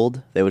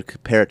sold. They would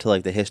compare it to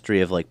like the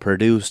history of like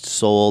produced,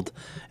 sold,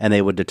 and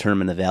they would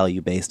determine the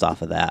value based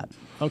off of that.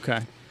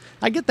 Okay.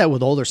 I get that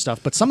with older stuff,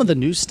 but some of the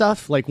new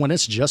stuff, like when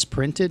it's just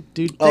printed,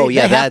 dude, they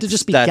have to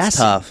just be that's guessing.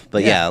 tough.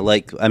 But yeah,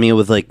 like I mean,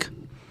 with like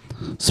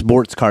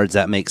sports cards,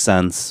 that makes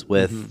sense.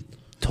 With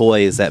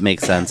toys, that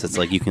makes sense. It's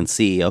like you can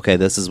see, okay,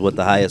 this is what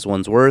the highest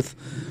one's worth.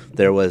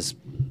 There was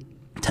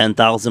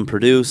 10,000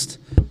 produced.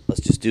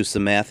 Let's just do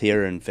some math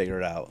here and figure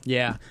it out.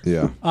 Yeah.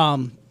 Yeah.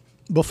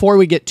 Before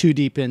we get too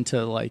deep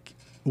into like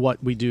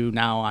what we do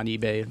now on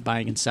eBay,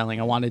 buying and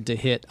selling, I wanted to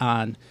hit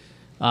on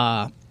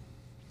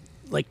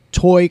like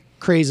toy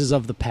crazes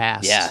of the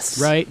past.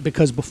 Yes. Right?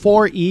 Because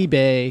before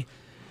eBay,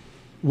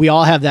 we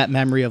all have that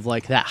memory of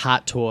like that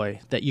hot toy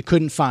that you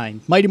couldn't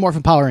find. Mighty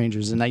Morphin Power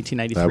Rangers in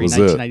 1993, That was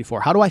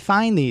 1994. How do I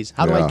find these?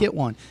 How do I Yeah. get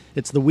one?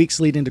 It's the weeks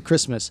leading to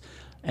Christmas.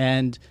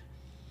 And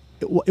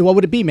what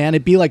would it be, man?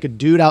 It'd be like a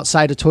dude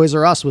outside of Toys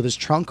R Us with his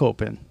trunk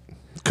open.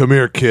 Come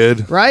here,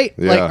 kid. Right?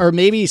 Yeah. Like, or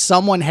maybe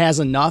someone has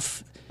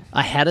enough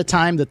ahead of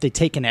time that they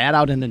take an ad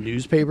out in the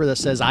newspaper that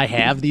says, I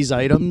have these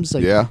items.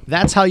 Like, Yeah.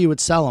 That's how you would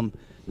sell them.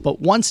 But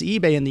once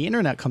eBay and the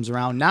internet comes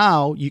around,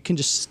 now you can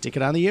just stick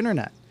it on the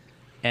internet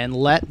and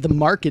let the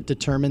market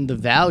determine the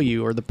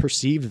value or the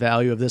perceived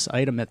value of this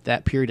item at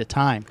that period of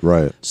time.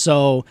 Right.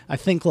 So I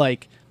think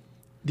like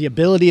the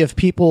ability of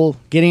people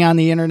getting on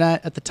the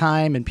internet at the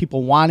time and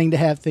people wanting to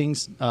have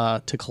things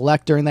to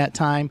collect during that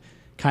time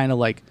kind of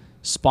like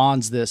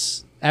spawns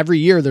this. Every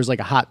year there's like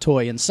a hot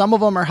toy, and some of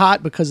them are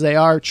hot because they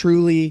are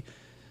truly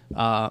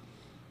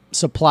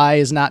supply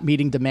is not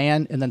meeting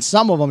demand, and then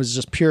some of them is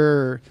just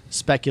pure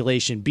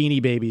speculation. Beanie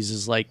Babies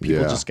is like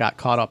people Yeah. just got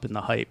caught up in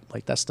the hype.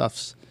 Like that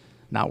stuff's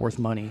not worth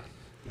money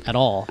at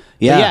all.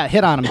 Yeah. But yeah,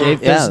 hit on them,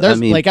 Dave. Yeah, There's I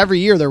mean- like every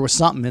year there was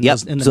something in, Yep.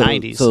 in the so,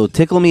 90s. So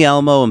Tickle Me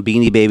Elmo and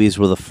Beanie Babies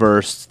were the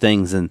first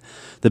things, and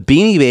the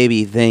Beanie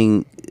Baby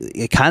thing,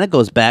 it kind of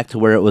goes back to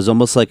where it was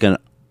almost like an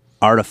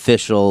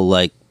artificial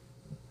like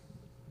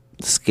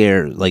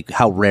scare, like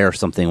how rare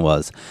something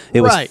was.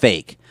 It was Right.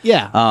 fake.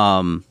 yeah.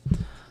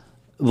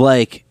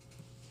 Like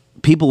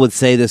people would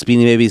say this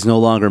Beanie Baby is no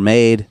longer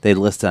made. They'd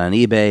list it on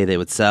eBay. They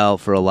would sell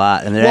for a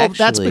lot, and they're Well, actually,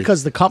 that's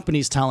because the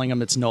company's telling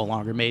them it's no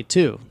longer made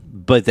too.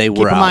 but they Keep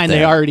were in out mind there.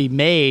 they already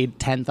made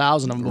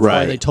 10,000 of them before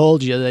Right. they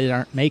told you they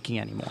aren't making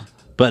anymore.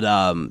 But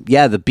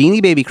yeah, the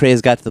Beanie Baby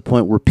craze got to the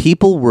point where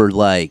people were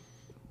like,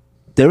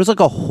 there was like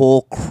a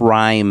whole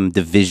crime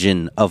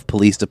division of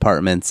police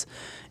departments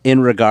in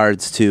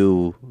regards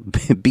to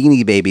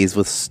Beanie Babies,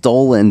 with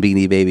stolen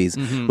Beanie Babies,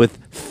 Mm-hmm.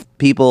 with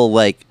people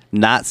like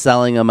not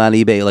selling them on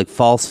eBay, like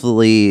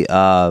falsely.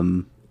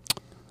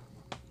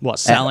 What,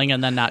 selling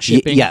and then not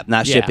shipping? Yeah,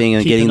 not shipping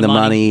and keeping getting the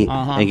money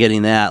Uh-huh. and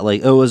getting that.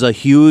 Like it was a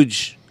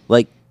huge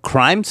like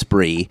crime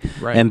spree,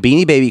 Right. and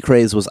Beanie Baby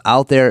craze was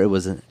out there. It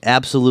was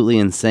absolutely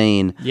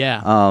insane.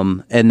 Yeah.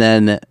 And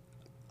then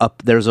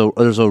there's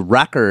a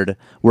record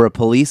where a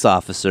police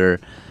officer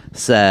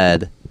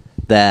said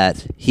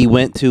that he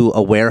went to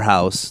a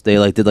warehouse. They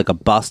like did like a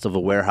bust of a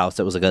warehouse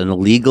that was like an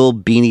illegal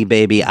Beanie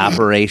Baby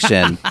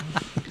operation.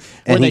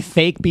 Were And they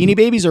fake Beanie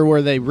Babies or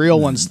were they real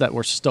ones that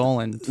were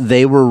stolen?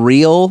 they were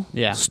real,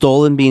 Yeah.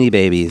 stolen Beanie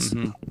Babies.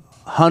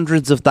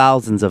 Hundreds of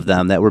thousands of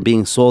them that were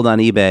being sold on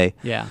eBay.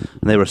 Yeah.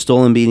 And they were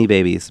stolen Beanie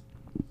Babies.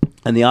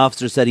 And the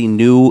officer said he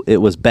knew it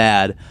was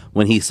bad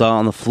when he saw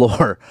on the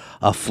floor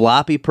a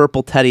floppy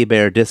purple teddy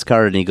bear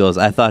discarded. And he goes,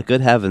 I thought,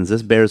 good heavens,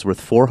 this bear's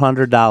worth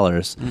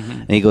 $400.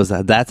 And he goes,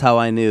 that's how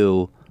I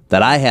knew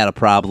that I had a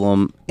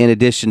problem, in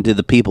addition to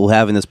the people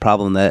having this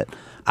problem, that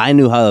I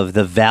knew how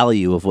the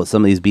value of what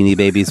some of these Beanie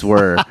Babies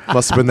were.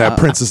 Must have been that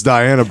Princess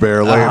Diana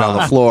bear laying on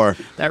the floor.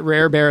 That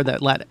rare bear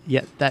that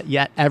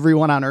yet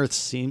everyone on Earth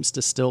seems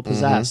to still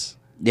possess.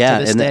 Yeah,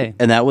 to this and day.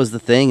 and that was the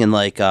thing, and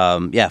like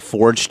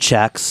forged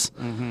checks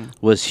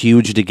was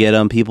huge to get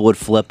them. People would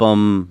flip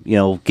them,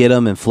 get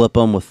them and flip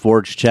them with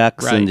forged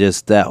checks, Right. and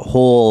just that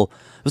whole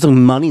it was like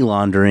money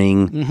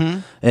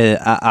laundering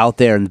out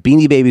there. And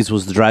Beanie Babies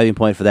was the driving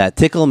point for that.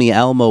 Tickle Me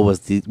Elmo was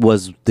the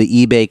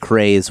eBay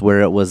craze,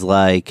 where it was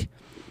like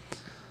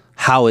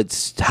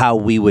how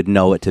we would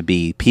know it to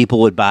be. People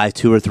would buy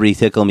 2 or 3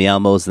 Tickle Me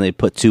Elmos and they'd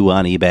put 2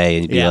 on eBay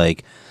and be Yeah.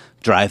 like,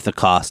 drive the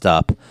cost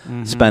up,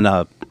 spend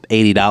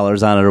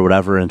 $80 on it or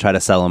whatever, and try to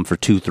sell them for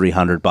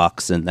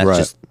 $200-300, and that's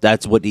Right.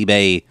 that's what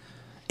eBay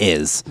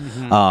is.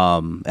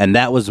 And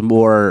that was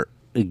more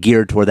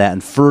geared toward that,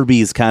 and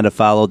Furbies kind of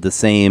followed the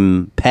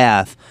same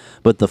path,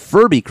 but the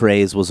Furby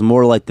craze was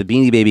more like the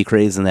Beanie Baby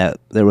craze, in that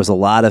there was a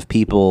lot of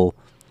people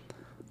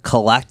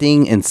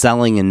collecting and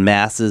selling in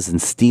masses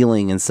and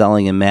stealing and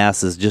selling in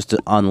masses just to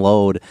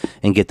unload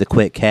and get the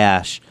quick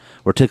cash,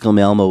 where Tickle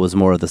Me Elmo was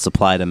more of the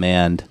supply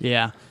demand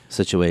Yeah.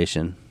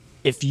 situation.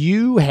 If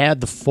you had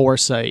the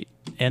foresight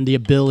and the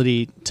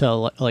ability to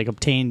like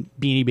obtain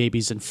Beanie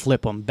Babies and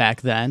flip them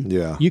back then,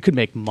 Yeah. you could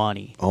make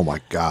money. Oh my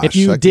gosh. If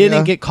you Heck didn't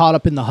yeah. get caught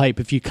up in the hype,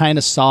 if you kind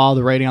of saw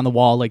the writing on the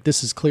wall, like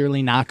this is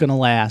clearly not going to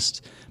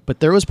last,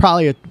 but there was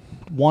probably a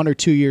 1 or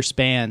 2 year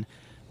span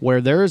where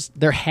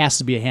there has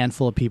to be a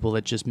handful of people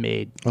that just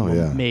made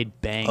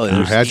bank. Oh,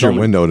 You had your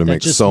window to that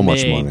make just so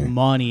much made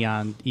money.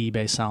 on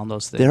eBay selling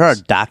those things. There are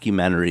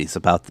documentaries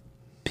about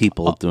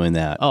people doing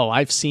that. Oh,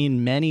 I've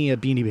seen many a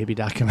Beanie Baby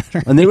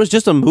documentary. And there was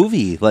just a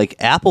movie. Like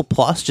Apple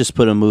Plus just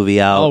put a movie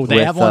out. Oh,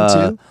 they have one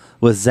too?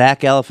 With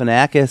Zach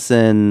Galifianakis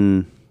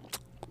and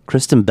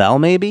Kristen Bell,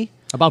 maybe.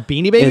 About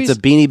Beanie Babies? It's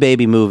a Beanie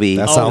Baby movie.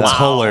 That sounds wow.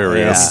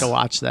 hilarious. I need to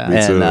watch that. Me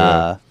And too,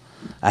 yeah.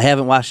 I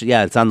haven't watched it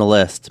yet. It's on the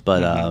list,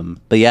 but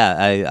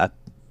yeah,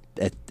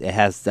 it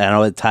has. I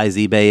know it ties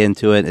eBay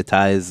into it. It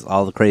ties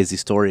all the crazy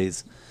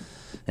stories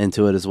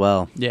into it as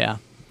well. Yeah.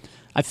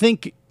 I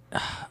think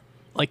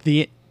like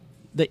the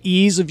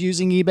ease of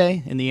using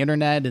eBay and the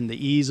internet and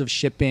the ease of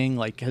shipping,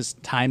 like as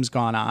time's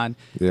gone on,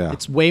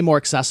 it's way more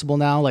accessible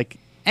now. Like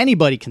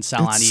anybody can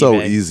sell on eBay. It's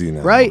so easy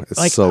now. Right? It's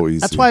like, so easy.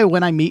 That's why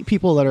when I meet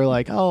people that are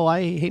like, oh,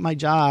 I hate my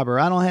job or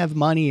I don't have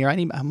money or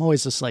I'm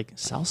always just like,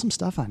 sell some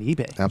stuff on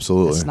eBay.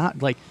 Absolutely. It's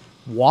not like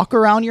walk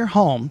around your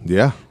home,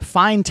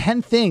 find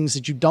 10 things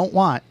that you don't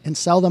want and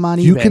sell them on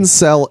eBay. You can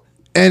sell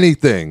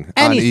anything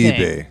on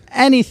eBay.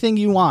 Anything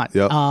you want.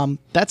 Yep.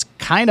 That's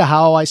kind of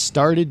how I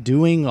started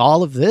doing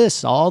all of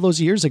this all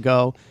those years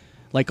ago.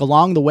 Like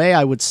along the way,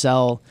 I would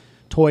sell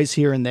toys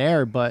here and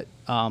there, but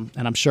and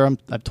I'm sure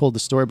I've told the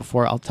story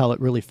before. I'll tell it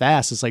really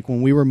fast. It's like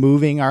when we were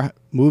moving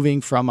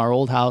from our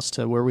old house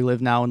to where we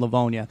live now in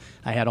Livonia,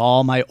 I had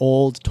all my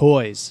old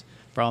toys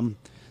from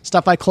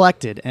stuff I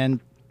collected, and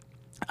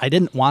I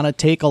didn't want to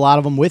take a lot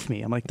of them with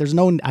me. I'm like,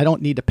 I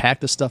don't need to pack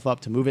this stuff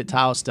up to move it to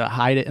house to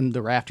hide it in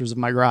the rafters of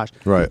my garage.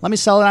 Right. Let me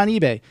sell it on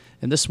eBay.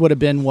 And this would have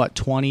been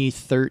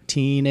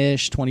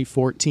 2013-ish,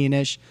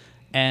 2014-ish,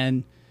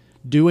 and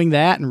doing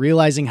that and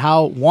realizing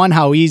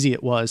how easy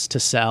it was to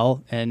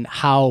sell and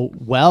how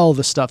well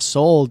the stuff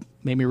sold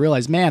made me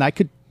realize, man, I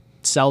could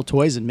sell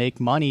toys and make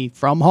money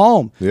from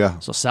home. Yeah.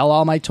 So sell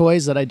all my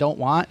toys that I don't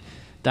want.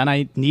 Then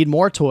I need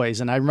more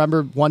toys. And I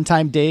remember one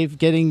time, Dave,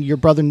 getting your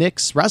brother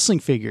Nick's wrestling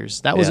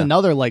figures. That was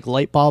another like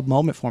light bulb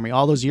moment for me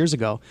all those years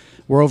ago.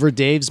 We're over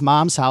Dave's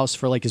mom's house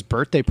for like his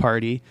birthday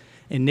party.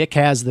 And Nick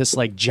has this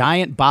like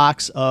giant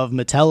box of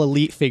Mattel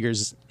Elite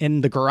figures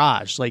in the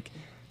garage. Like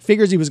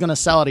figures he was going to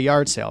sell at a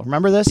yard sale.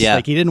 Remember this? Yeah.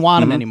 Like he didn't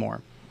want them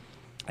anymore.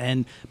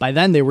 And by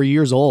then they were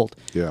years old.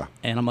 Yeah.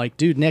 And I'm like,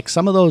 dude, Nick,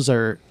 some of those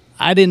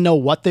I didn't know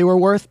what they were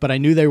worth, but I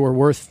knew they were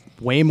worth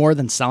way more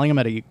than selling them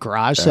at a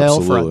garage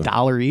sale for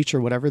 $1 each or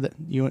whatever that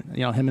you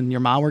know him and your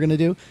mom were going to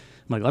do. I'm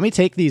like, let me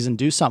take these and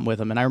do something with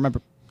them. And I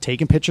remember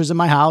taking pictures in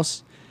my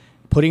house,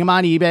 putting them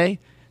on eBay.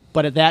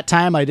 But at that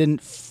time, I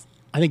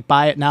think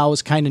buy it now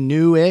was kind of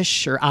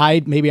new-ish, or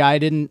I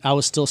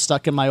was still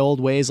stuck in my old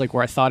ways, like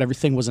where I thought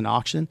everything was an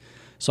auction.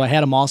 So I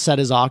had them all set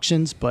as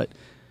auctions, but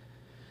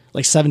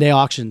like 7-day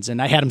auctions,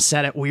 and I had them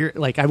set at weird,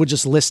 like I would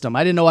just list them.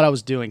 I didn't know what I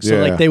was doing.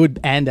 So like they would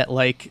end at,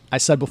 like I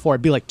said before,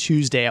 it'd be like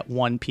Tuesday at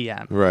 1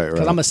 p.m. Right.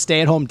 Because I'm a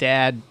stay-at-home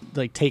dad,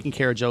 like taking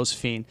care of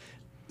Josephine.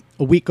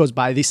 A week goes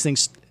by, these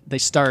things,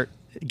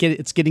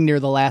 it's getting near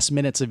the last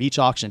minutes of each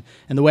auction.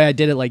 And the way I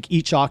did it, like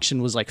each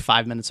auction was like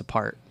 5 minutes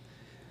apart.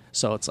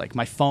 So it's like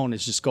my phone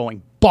is just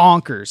going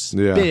bonkers.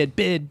 Yeah.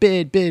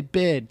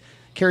 Bid.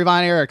 Carrie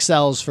Von Erich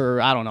sells for,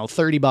 I don't know,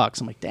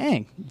 $30. I'm like,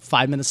 dang.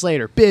 5 minutes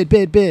later,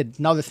 bid.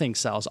 Another thing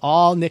sells.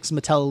 All Nick's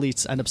Mattel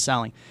Elites end up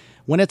selling.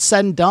 When it's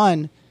said and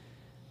done,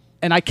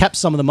 and I kept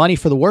some of the money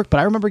for the work, but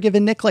I remember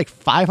giving Nick like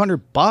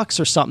 $500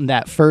 or something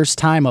that first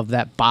time of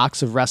that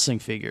box of wrestling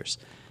figures.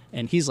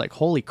 And he's like,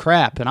 holy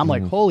crap. And I'm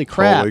like, holy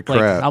crap. Holy crap.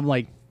 Like, I'm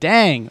like,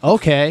 dang,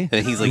 okay.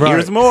 And he's like,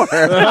 here's more.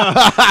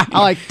 I'm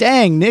like,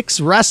 dang, Nick's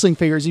wrestling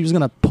figures he was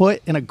going to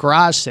put in a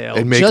garage sale.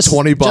 And make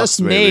 $20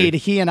 Just maybe. made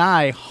he and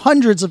I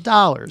hundreds of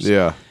dollars.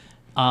 Yeah.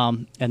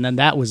 And then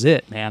that was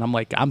it, man. I'm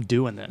like, I'm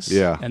doing this.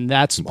 Yeah. And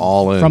that's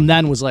all in. From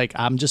then was like,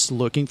 I'm just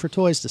looking for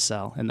toys to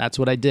sell. And that's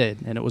what I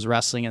did. And it was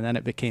wrestling, and then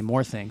it became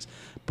more things.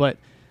 But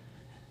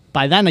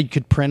by then you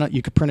could print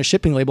a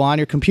shipping label on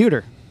your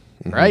computer,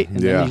 right? And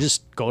then you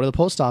just go to the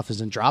post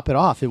office and drop it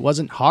off. It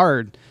wasn't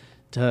hard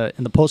and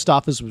the post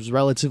office was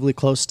relatively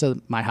close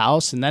to my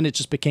house, and then it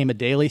just became a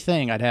daily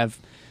thing. I'd have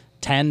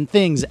 10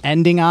 things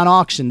ending on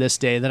auction this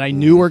day that I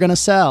knew were going to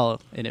sell,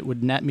 and it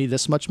would net me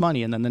this much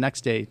money, and then the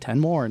next day 10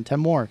 more and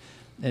 10 more.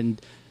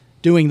 And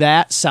doing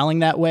that, selling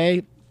that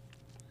way,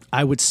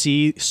 I would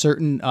see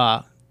certain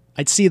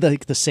I'd see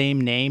the same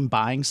name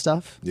buying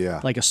stuff.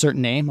 Yeah. Like a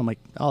certain name. I'm like,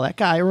 oh, that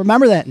guy, I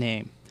remember that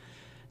name.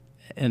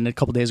 And a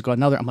couple days ago,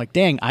 another, I'm like,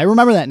 dang, I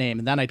remember that name.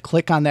 And then I'd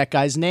click on that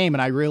guy's name,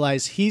 and I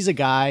realized he's a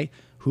guy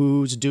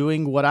who's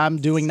doing what I'm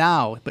doing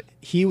now. But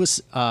he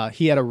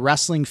had a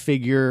wrestling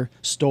figure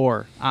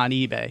store on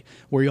eBay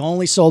where he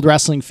only sold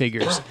wrestling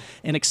figures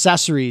and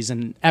accessories,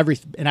 and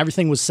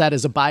everything was set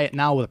as a buy it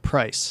now with a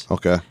price.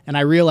 Okay. And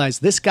I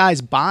realized this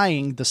guy's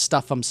buying the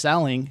stuff I'm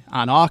selling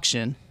on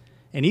auction,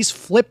 and he's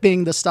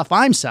flipping the stuff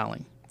I'm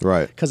selling.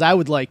 Right. Because I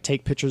would like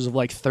take pictures of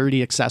like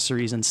 30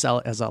 accessories and sell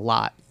it as a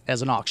lot,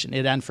 as an auction.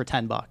 It'd end for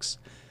 $10.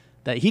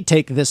 That he'd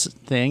take this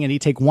thing and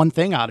he'd take one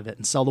thing out of it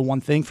and sell the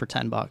one thing for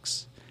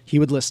 $10. He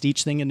would list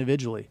each thing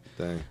individually.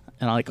 Dang.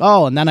 And I'm like,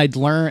 oh, and then I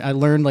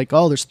learned like,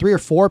 oh, there's 3 or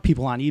 4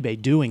 people on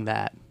eBay doing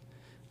that.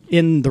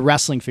 in the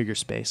wrestling figure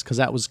space, because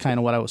that was kind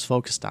of what I was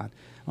focused on.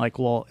 Like,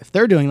 well, if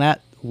they're doing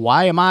that,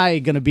 why am I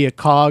going to be a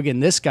cog in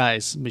this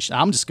guy's machine?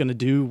 I'm just going to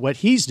do what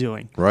he's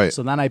doing. Right.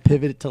 So then I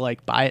pivoted to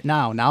like buy it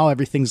now. Now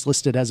everything's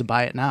listed as a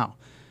buy it now.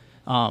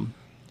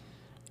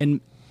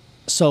 And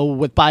so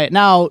with buy it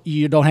now,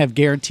 you don't have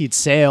guaranteed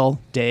sale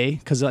day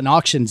because an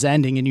auction's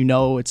ending and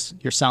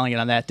you're selling it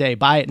on that day.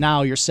 Buy it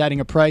now, you're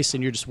setting a price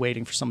and you're just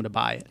waiting for someone to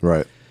buy it.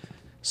 Right.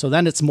 So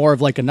then it's more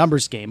of like a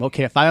numbers game.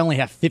 Okay, if I only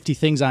have 50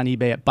 things on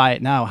eBay at buy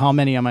it now, how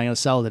many am I going to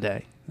sell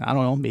today? I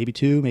don't know, maybe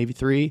 2, maybe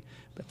 3.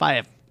 But if I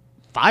have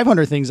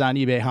 500 things on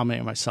eBay, how many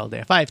am I sell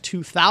today? If I have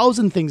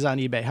 2,000 things on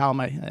eBay,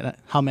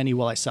 how many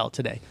will I sell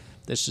today?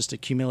 That's just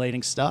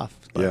accumulating stuff.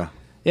 But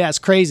yeah, it's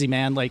crazy,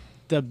 man. Like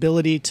the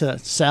ability to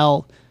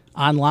sell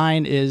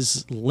online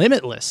is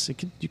limitless.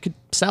 You could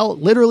sell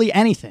literally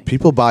anything.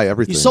 People buy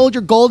everything. You sold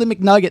your golden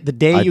McNugget the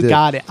day you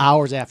got it,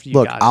 hours after you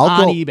got it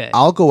on eBay.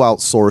 I'll go out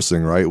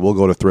sourcing, right? We'll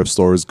go to thrift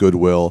stores,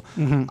 Goodwill.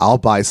 I'll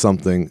buy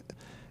something,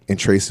 and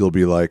Tracy will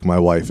be like, my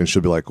wife, and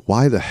she'll be like,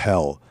 why the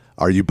hell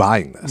are you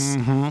buying this?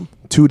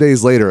 2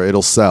 days later,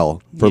 it'll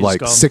sell for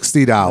like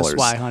 $60. That's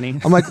why, honey.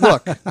 I'm like,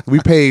 look, we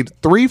paid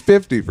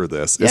 $3.50 for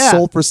this. It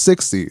sold for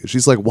 $60.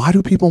 She's like, why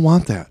do people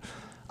want that?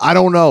 I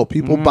don't know.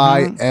 People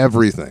buy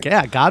everything.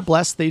 Yeah, God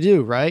bless they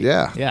do, right?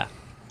 Yeah. Yeah.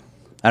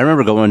 I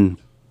remember going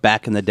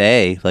back in the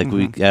day, like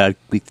we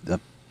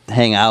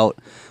hang out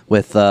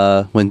with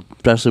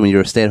especially when you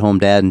were a stay-at-home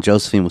dad and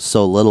Josephine was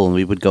so little, and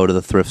we would go to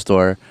the thrift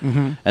store,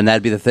 and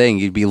that'd be the thing.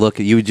 You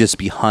would just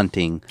be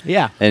hunting.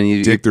 Yeah. And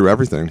you dig through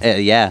everything.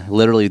 Yeah,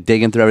 literally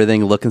digging through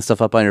everything, looking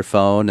stuff up on your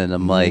phone, and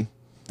I'm like,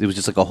 it was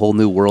just like a whole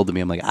new world to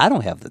me. I'm like, I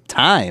don't have the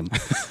time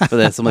for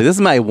this. I'm like, this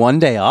is my one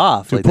day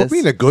off. Dude, like, put me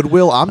in a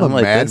Goodwill. I'm a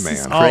like, madman.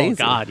 this is Oh,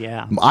 God,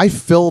 yeah. I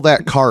fill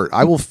that cart.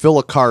 I will fill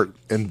a cart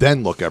and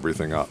then look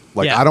everything up.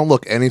 Like, I don't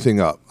look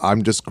anything up.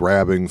 I'm just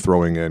grabbing,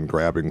 throwing in,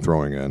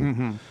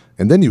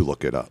 and then you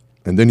look it up,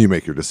 and then you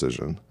make your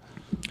decision.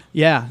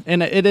 Yeah,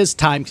 and it is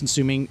time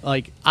consuming.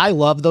 Like, I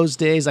love those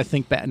days. I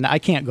think back, and I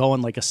can't go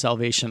in like a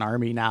Salvation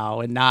Army now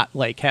and not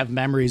like have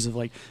memories of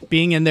like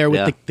being in there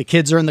with the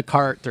kids are in the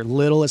cart. They're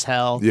little as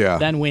hell. Yeah.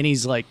 Then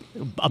Winnie's like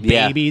a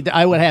baby.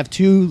 I would have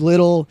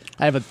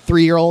I have a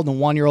 3-year-old and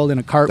a 1-year-old in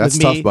a cart with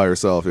me. That's tough by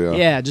yourself, yeah.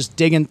 Yeah, just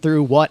digging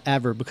through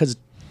whatever. Because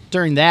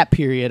during that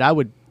period,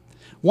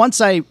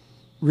 once I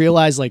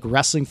realized like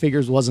wrestling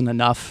figures wasn't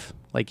enough,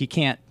 like you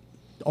can't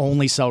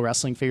only sell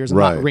wrestling figures. I'm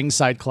not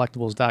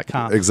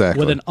ringsidecollectibles.com Exactly.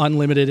 with an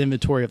unlimited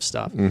inventory of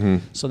stuff.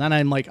 So then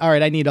I'm like, all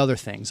right, I need other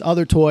things,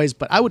 other toys,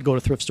 but I would go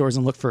to thrift stores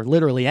and look for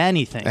literally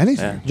anything.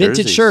 Anything. Vintage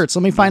Jerseys. shirts.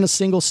 Let me find a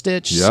single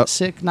stitch,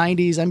 sick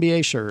 90s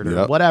NBA shirt or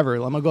Yep. whatever.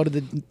 I'm going to go to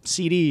the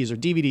CDs or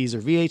DVDs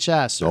or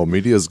VHS. Oh,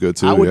 media's good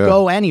too. I would yeah.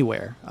 go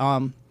anywhere.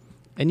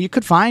 And you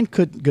could find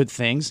good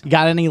things. You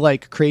got any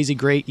like crazy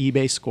great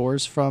eBay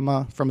scores from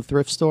a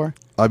thrift store?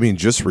 I mean,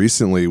 just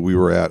recently we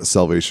were at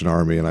Salvation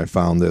Army and I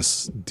found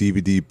this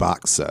DVD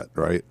box set,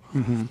 right?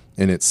 And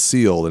it's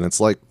sealed and it's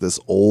like this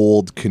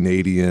old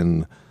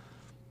Canadian,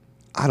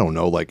 I don't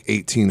know, like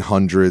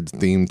 1800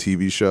 themed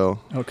TV show.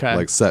 Okay.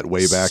 Like set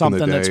way back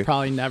Something in the day. that's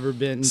probably never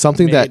been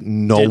Something made that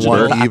no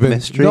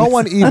digital.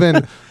 one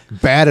even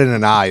batted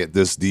an eye at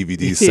this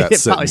DVD set It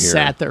sitting probably here.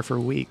 sat there for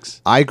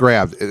weeks. I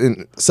grabbed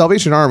in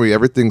Salvation Army.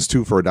 Everything's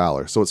 2 for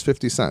 $1, so it's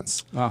 50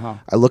 cents. I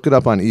look it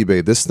up on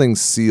eBay. This thing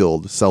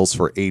sealed sells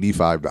for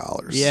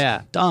 $85.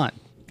 Yeah,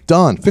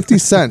 Done 50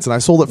 cents, and I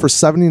sold it for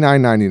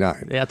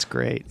 $79.99. That's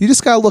great. You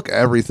just gotta look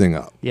everything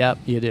up. Yep,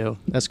 you do.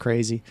 That's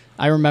crazy.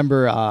 I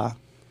remember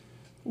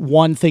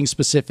one thing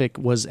specific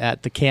was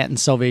at the Canton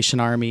Salvation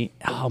Army.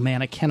 Oh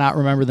man, I cannot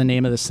remember the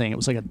name of this thing. It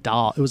was like a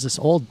doll. It was this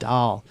old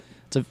doll.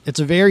 It's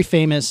a very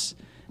famous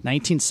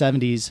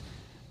 1970s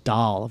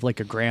doll of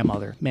like a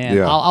grandmother. Man,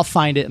 Yeah. I'll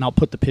find it and I'll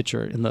put the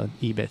picture in the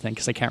eBay thing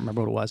because I can't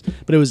remember what it was.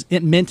 But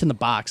it mint in the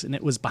box and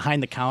it was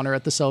behind the counter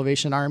at the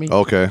Salvation Army.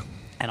 Okay.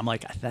 And I'm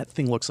like, that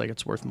thing looks like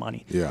it's worth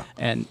money. Yeah.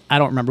 And I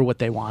don't remember what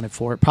they wanted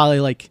for it. Probably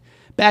like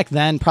back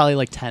then, probably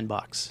like $10.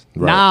 Right.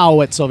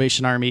 Now at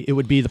Salvation Army, it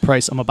would be the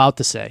price I'm about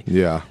to say.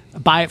 Yeah.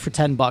 Buy it for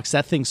 $10.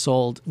 That thing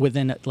sold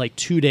within like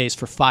 2 days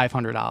for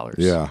 $500.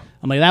 Yeah.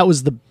 I'm like, that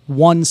was the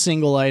one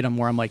single item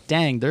where I'm like,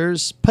 dang,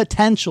 there's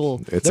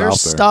potential. It's there's out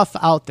there. stuff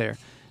out there.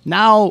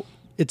 Now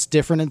it's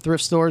different in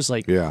thrift stores.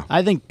 Like, Yeah.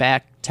 I think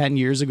back 10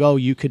 years ago,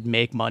 you could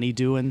make money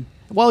doing.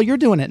 Well, you're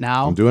doing it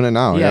now. I'm doing it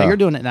now. Yeah, Yeah, you're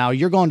doing it now.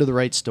 You're going to the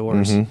right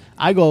stores.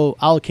 I'll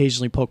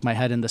occasionally poke my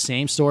head in the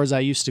same stores I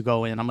used to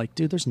go in. I'm like,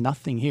 dude, there's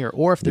nothing here.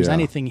 Or if there's Yeah.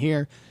 anything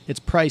here,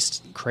 it's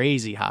priced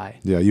crazy high.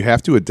 Yeah, you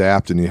have to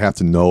adapt and you have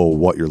to know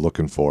what you're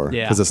looking for.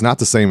 Yeah. Because it's not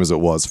the same as it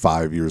was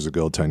 5 years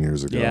ago, 10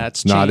 years ago. Yeah,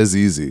 it's not changed. as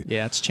easy.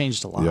 Yeah, it's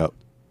changed a lot. Yep.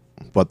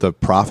 But the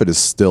profit is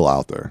still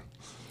out there.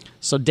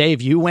 So,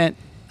 Dave, you went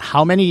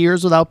how many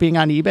years without being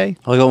on eBay?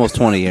 Like almost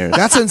 20 years.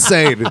 That's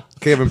insane. Can't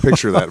even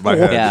picture that in my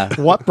head.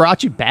 Yeah. What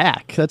brought you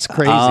back? That's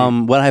crazy.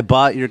 When I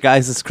bought your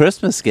guys'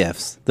 Christmas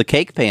gifts, the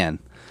cake pan.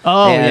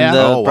 Oh, and yeah.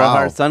 the Oh, wow. Bret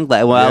Hart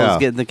sunglass. Well, I Yeah. was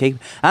getting the cake.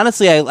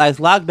 Honestly, I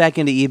logged back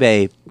into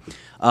eBay.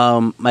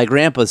 My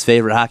grandpa's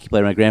favorite hockey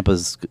player, my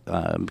grandpa's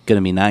going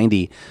to be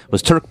 90,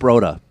 was Turk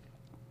Broda.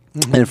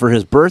 And for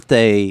his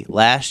birthday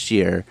last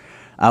year,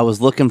 I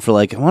was looking for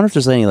I wonder if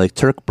there's any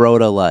Turk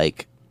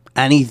Broda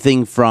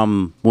anything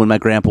from when my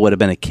grandpa would have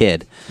been a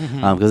kid,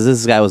 because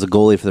this guy was a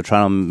goalie for the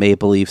Toronto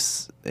Maple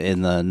Leafs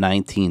in the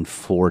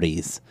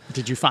 1940s.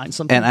 Did you find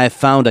something? And I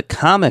found a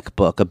comic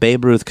book, a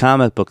Babe Ruth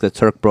comic book that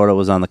Turk Broda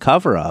was on the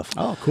cover of.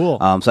 Oh, cool.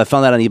 So I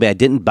found that on eBay. I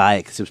didn't buy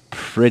it because it was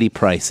pretty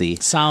pricey.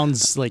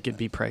 Sounds like it'd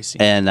be pricey.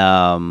 And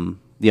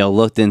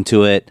looked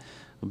into it.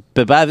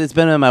 But it's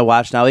been in my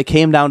watch now. It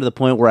came down to the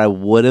point where I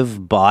would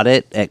have bought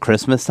it at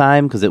Christmas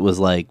time because it was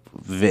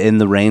in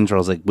the range where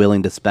I was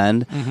willing to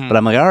spend. But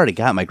I'm I already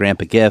got my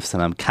grandpa gifts,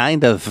 and I'm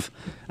kind of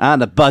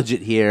on a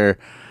budget here.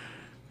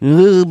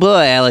 Ooh,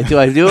 boy, do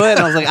I do it? And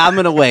I was I'm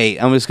gonna wait.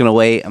 I'm just gonna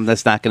wait. I'm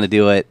just not gonna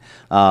do it.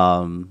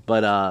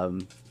 But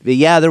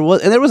yeah, there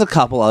was a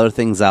couple other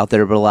things out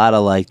there, but a lot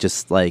of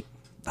just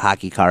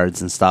hockey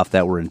cards and stuff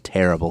that were in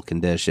terrible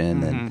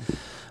condition. And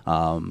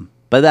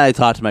but then I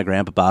talked to my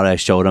grandpa about it. I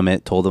showed him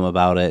it, told him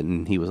about it,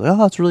 and he was "Oh,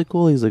 that's really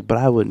cool." He's but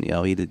I wouldn't.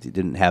 He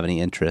didn't have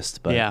any interest.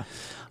 But yeah.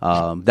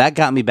 That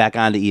got me back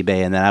onto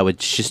eBay, and then I would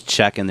just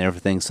check in there for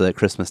things. So that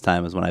Christmas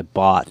time is when I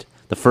bought.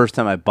 The first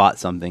time I bought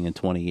something in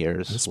 20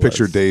 years. Just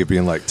picture Dave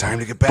being time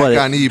to get back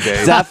on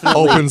eBay.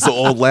 Definitely. Opens the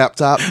old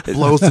laptop,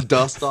 blows the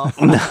dust off.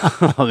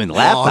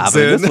 Laptop.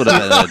 This would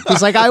have been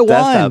He's I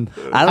won.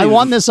 I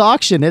won this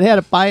auction. It had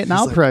a buy it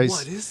now price.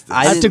 What is this?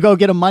 I have to go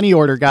get a money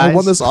order, guys. I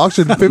won this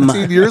auction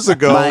 15 years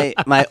ago.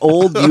 My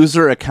old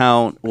user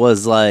account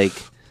was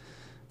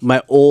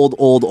my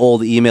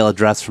old email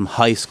address from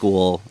high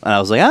school. And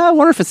I was I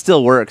wonder if it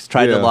still works.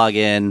 Tried to log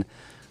in.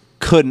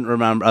 Couldn't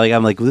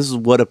remember. This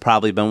would have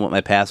probably been what my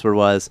password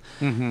was.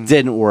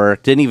 Didn't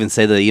work. Didn't even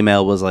say the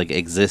email was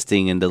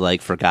existing into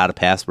forgot a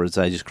password.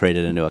 So I just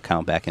created a new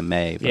account back in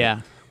May.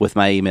 With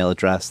my email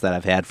address that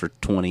I've had for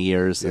 20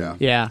 years.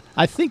 Yeah.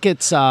 I think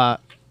it's a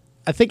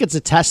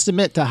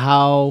testament to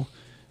how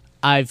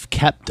I've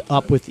kept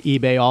up with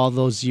eBay all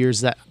those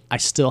years that I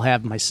still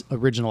have my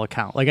original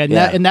account.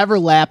 It never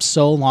lapsed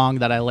so long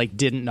that I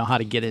didn't know how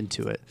to get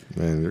into it.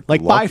 Man, you're by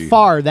lucky.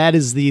 far, that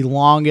is the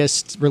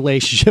longest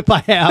relationship I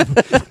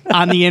have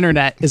on the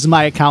internet is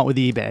my account with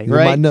eBay. You're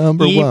right? my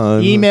number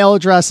one. Email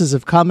addresses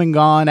have come and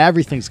gone.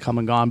 Everything's come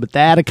and gone, but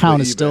that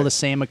account is still the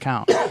same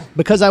account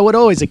because I would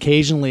always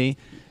occasionally.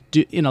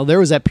 There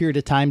was that period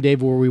of time,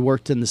 Dave, where we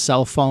worked in the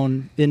cell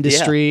phone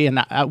industry, and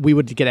we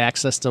would get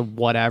access to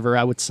whatever.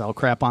 I would sell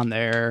crap on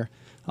there.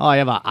 Oh, I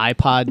have an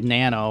iPod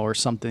Nano or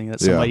something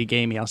that somebody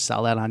gave me. I'll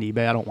sell that on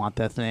eBay. I don't want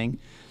that thing.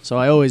 So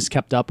I always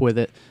kept up with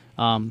it.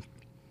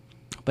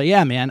 But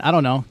yeah, man, I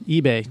don't know.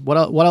 eBay. What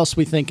else are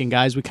we thinking,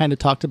 guys? We kind of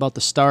talked about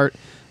the start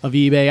of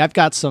eBay. I've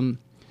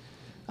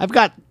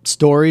got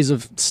stories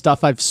of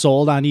stuff I've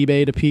sold on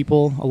eBay to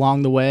people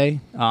along the way.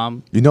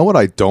 You know what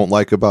I don't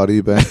like about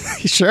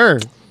eBay? Sure.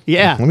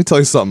 Yeah. Let me tell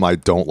you something I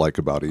don't like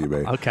about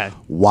eBay. Okay.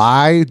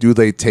 Why do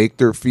they take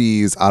their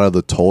fees out of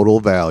the total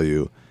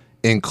value,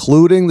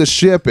 including the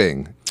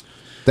shipping?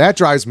 That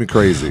drives me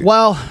crazy.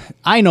 Well,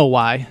 I know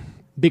why.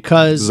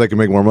 Because they can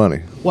make more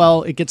money.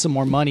 Well, it gets them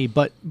more money,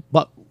 but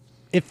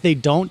if they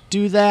don't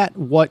do that,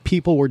 what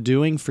people were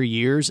doing for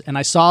years, and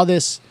I saw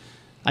this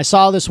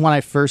when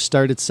I first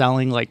started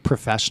selling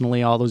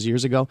professionally all those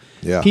years ago.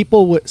 Yeah.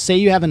 People would say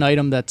you have an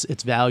item that's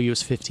its value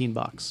is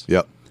 $15.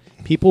 Yep.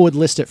 People would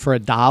list it for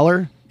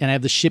 $1 and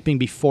have the shipping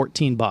be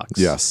 $14.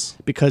 Yes.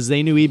 Because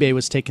they knew eBay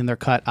was taking their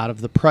cut out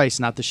of the price,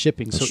 not the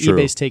shipping. That's so true.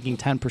 eBay's taking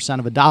 10%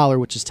 of $1,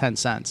 which is 10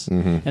 cents.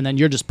 And then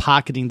you're just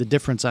pocketing the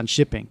difference on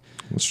shipping.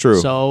 That's true.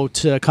 So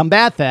to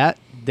combat that,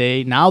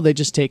 they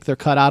just take their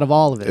cut out of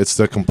all of it. It's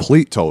the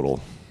complete total.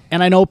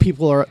 And I know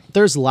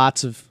there's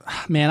lots of,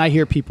 I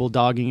hear people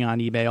dogging on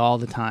eBay all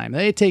the time.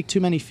 They take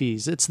too many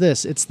fees. It's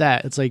this, it's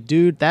that. It's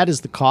dude, that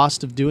is the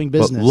cost of doing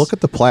business. But look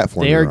at the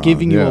platform. They are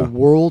giving you a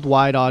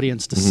worldwide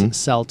audience to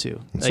sell to.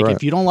 That's right.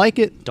 If you don't like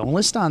it, don't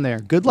list on there.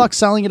 Good luck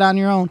selling it on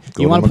your own.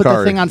 You want to put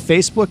the thing on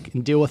Facebook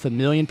and deal with 1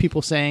 million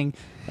people saying,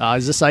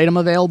 is this item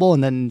available?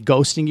 And then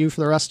ghosting you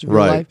for the rest of your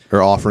life.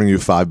 Or offering you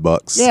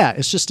 $5. Yeah,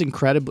 it's just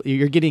incredible.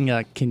 You're getting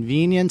a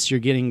convenience. You're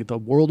getting the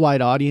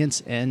worldwide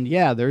audience. And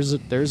yeah, there's a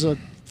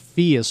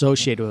fee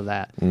associated with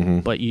that.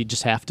 But you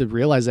just have to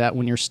realize that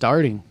when you're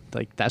starting.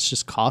 That's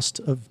just cost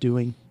of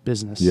doing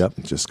business. Yep,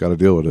 just got to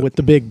deal with it. With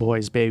the big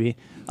boys, baby.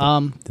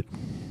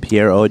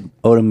 Pierre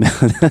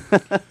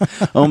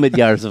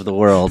Omidyars of the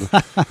world.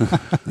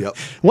 Yep.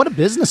 What a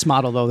business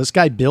model, though. This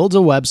guy builds a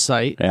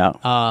website,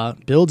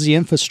 builds the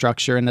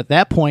infrastructure, and at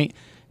that point,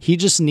 he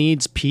just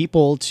needs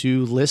people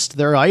to list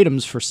their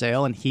items for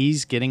sale, and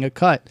he's getting a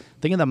cut.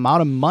 Think of the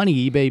amount of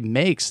money eBay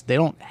makes. They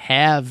don't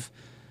have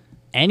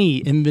any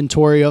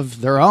inventory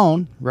of their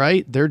own,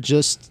 right? They're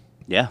just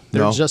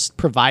just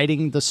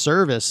providing the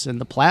service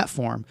and the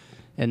platform.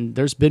 And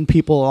there's been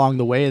people along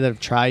the way that have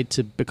tried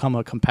to become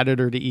a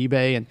competitor to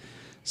eBay, and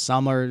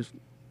some are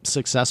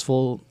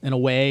successful in a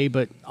way,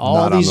 but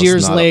all these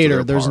years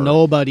later, there's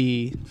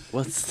nobody.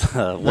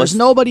 There's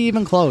nobody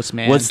even close,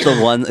 man. What's the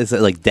one? Is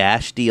it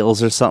Dash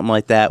Deals or something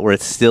like that, where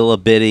it's still a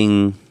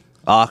bidding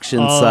auction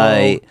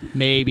site.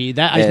 Maybe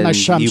that. And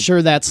I'm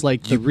sure that's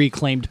like the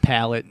reclaimed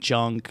pallet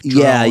junk.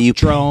 You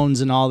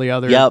drones and all the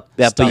other. Yep.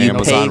 Stuff. But you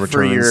Amazon pay for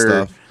return your.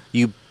 stuff.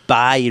 You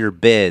buy your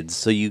bids,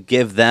 so you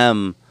give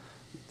them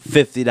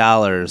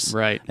 $50,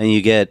 right? And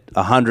you get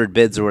 100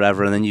 bids or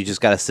whatever, and then you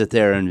just got to sit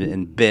there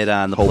and bid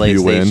on the Hope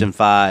you win. PlayStation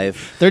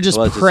 5. They're just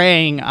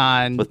preying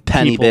on with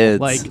penny people.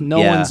 bids. Like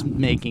no one's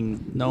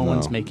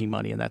making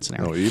money in that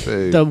scenario. No,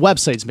 eBay. The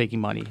website's making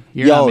money.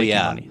 You're not making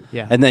money.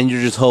 Yeah. And then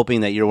you're just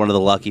hoping that you're one of the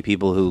lucky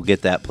people who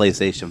get that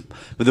PlayStation.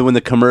 But then when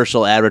the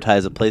commercial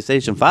advertised a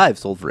PlayStation 5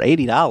 sold for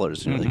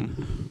 $80, you're like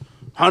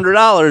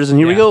 $100, and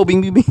here we go.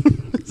 Bing, bing,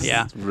 bing.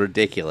 Yeah. It's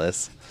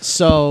ridiculous.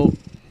 So,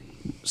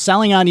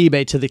 selling on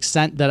eBay to the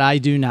extent that I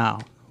do now,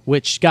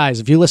 which,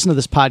 guys, if you listen to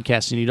this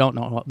podcast and you don't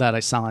know that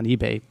I sell on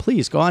eBay,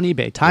 please go on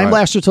eBay. Time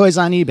Blaster Toys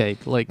on eBay.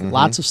 Like,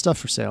 lots of stuff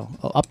for sale.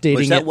 Updating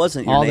Which that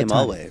wasn't your all name the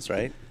time. always,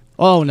 right?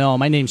 Oh, no.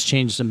 My name's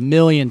changed a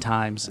million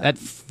times. At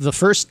the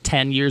first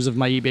 10 years of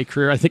my eBay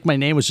career, I think my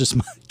name was just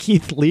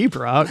Keith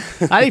Libra.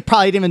 I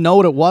probably didn't even know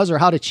what it was or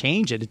how to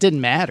change it. It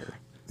didn't matter.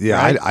 Yeah,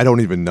 right? I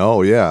don't even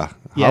know. Yeah.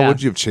 Yeah. How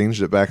would you have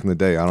changed it back in the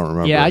day? I don't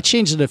remember. Yeah, I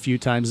changed it a few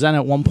times. Then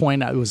at one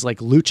point, it was like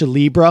Lucha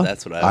Libra.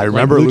 That's what I was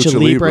remember like Lucha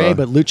Lucha Libre,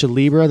 Libre. but Lucha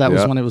Libra, that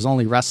was Yeah. when it was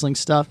only wrestling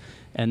stuff.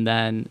 And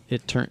then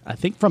it turned, I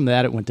think from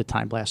that it went to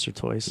Time Blaster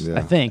Toys. Yeah.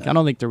 I think. I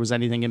don't think there was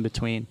anything in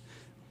between.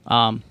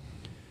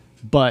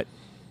 But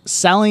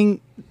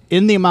selling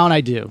in the amount I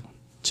do,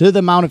 to the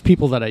amount of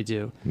people that I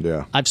do,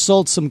 Yeah. I've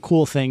sold some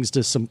cool things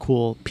to some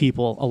cool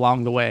people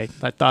along the way.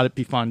 I thought it'd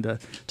be fun to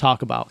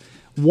talk about.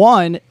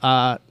 One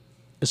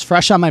is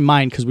fresh on my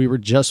mind because we were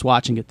just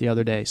watching it the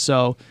other day.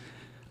 So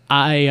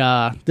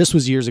this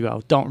was years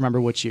ago. Don't remember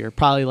which year.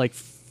 Probably like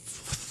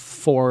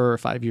 4 or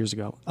 5 years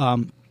ago.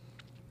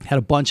 Had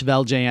a bunch of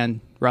LJN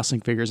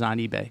wrestling figures on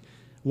eBay.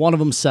 One of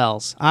them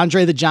sells.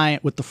 Andre the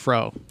Giant with the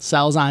fro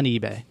sells on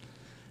eBay.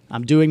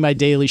 I'm doing my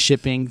daily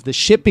shipping. The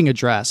shipping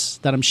address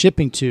that I'm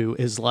shipping to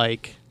is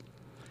like,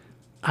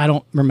 I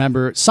don't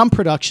remember, some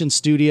production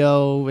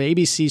studio,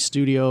 ABC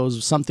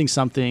Studios, something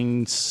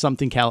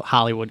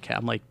Hollywood.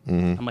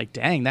 I'm like,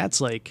 dang, that's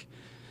like,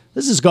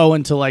 this is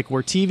going to like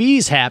where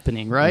TV's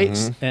happening,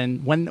 right?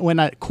 And when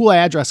a cool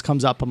address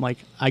comes up, I'm like,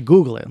 I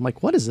Google it. I'm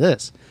like, what is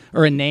this?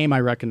 Or a name I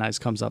recognize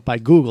comes up. I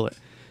Google it.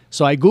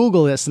 So I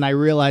Google this and I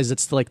realize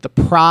it's like the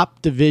prop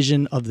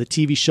division of the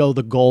TV show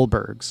The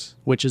Goldbergs,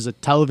 which is a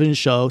television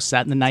show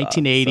set in the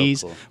 1980s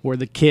so cool. where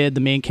the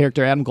main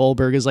character, Adam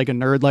Goldberg, is like a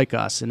nerd like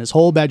us. And his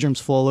whole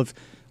bedroom's full of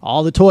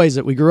all the toys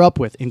that we grew up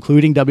with,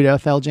 including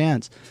WWF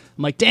LJNs.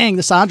 I'm like, dang,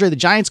 this Andre the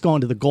Giant's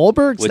going to the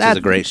Goldbergs? Which is a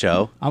great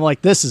show. I'm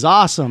like, this is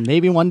awesome.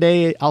 Maybe one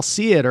day I'll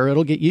see it or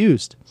it'll get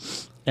used.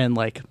 And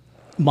like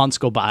months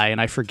go by and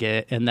I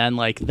forget. And then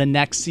like the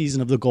next season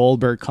of The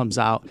Goldberg comes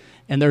out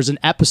and there's an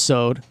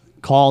episode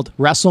called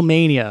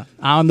WrestleMania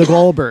on the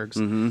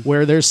Goldbergs,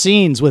 where there's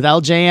scenes with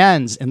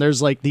LJNs, and there's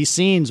like these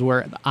scenes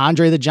where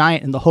Andre the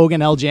Giant and the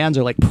Hogan LJNs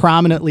are like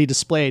prominently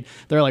displayed.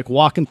 They're like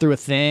walking through a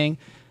thing.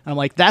 And I'm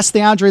like, that's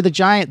the Andre the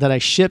Giant that I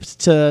shipped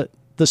to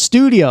the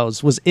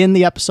studios, was in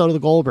the episode of the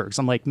Goldbergs.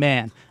 I'm like,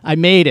 man, I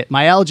made it.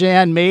 My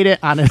LJN made it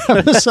on an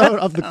episode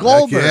of the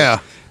Goldbergs. yeah.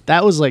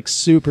 That was like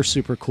super,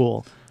 super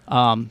cool.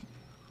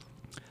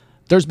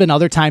 There's been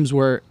other times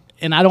where,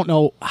 and I don't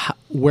know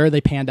where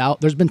they panned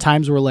out. There's been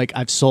times where like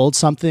I've sold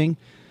something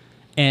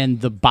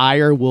and the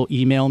buyer will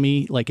email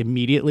me like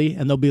immediately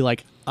and they'll be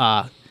like,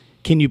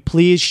 can you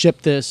please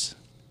ship this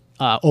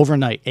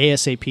overnight,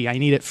 ASAP? I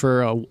need it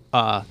for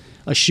a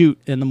shoot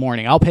in the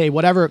morning. I'll pay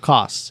whatever it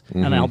costs.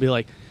 And I'll be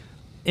like,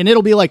 and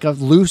it'll be like a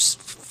loose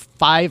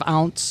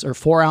 5-ounce or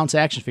 4-ounce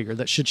action figure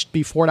that should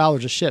be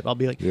 $4 a ship. I'll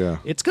be like, Yeah.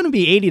 it's going to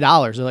be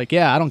 $80. They're like,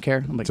 yeah, I don't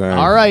care. I'm like, Dang.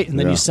 all right. And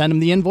then Yeah. you send them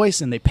the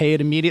invoice and they pay it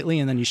immediately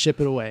and then you ship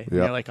it away. And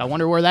Yep. you're like, I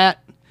wonder where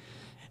that.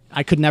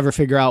 I could never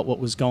figure out what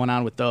was going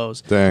on with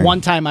those. Dang. One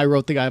time I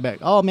wrote the guy back,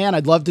 oh man,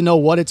 I'd love to know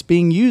what it's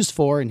being used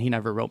for. And he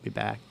never wrote me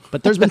back.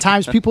 But there's been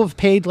times people have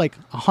paid like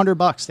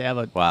 $100 to have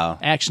a Wow.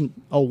 action.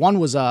 Oh, one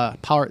was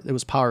it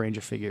was Power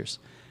Ranger figures.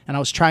 And I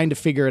was trying to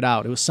figure it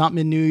out. It was something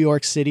in New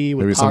York City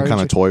with Maybe Power some kind of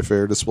Ranger- toy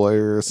fair display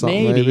or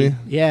something, maybe?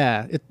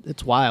 Yeah,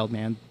 it's wild,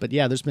 man. But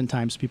yeah, there's been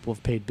times people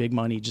have paid big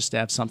money just to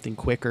have something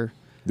quicker.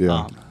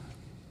 Yeah.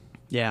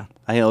 Yeah.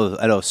 I know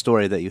a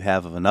story that you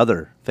have of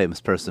another famous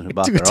person who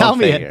bought Dude, their tell own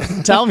me figure.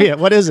 it. Tell me it.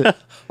 What is it?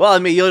 Well, I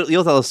mean,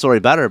 you'll tell the story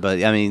better,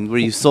 but I mean, where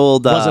you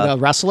sold Was it a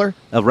wrestler?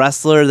 a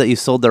wrestler that you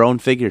sold their own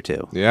figure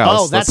to. Yeah.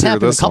 Oh, let's that's hear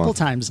happened a this couple one.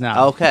 times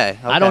now. Okay,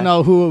 I don't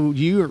know who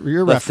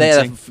you're But they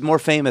had referencing. a more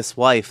famous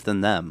wife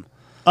than them.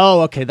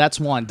 Oh, okay, that's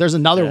one. There's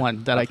another Yeah,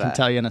 one that I can okay.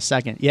 tell you in a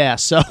second. Yeah,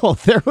 so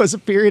there was a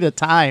period of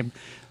time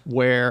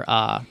where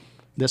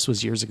this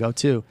was years ago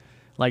too.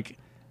 Like,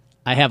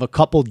 I have a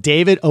couple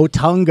David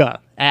Otunga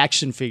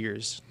action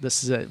figures.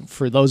 This is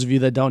for those of you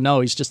that don't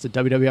know, he's just a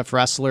WWF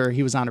wrestler.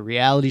 He was on a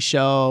reality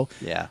show.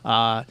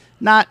 Yeah.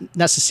 Not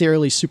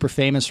necessarily super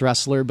famous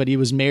wrestler, but he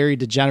was married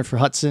to Jennifer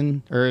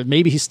Hudson, or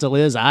maybe he still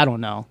is. I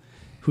don't know.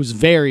 Who's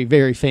very,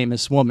 very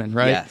famous woman,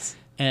 right? Yes.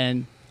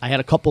 And I had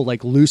a couple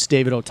like loose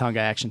David Otunga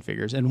action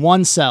figures, and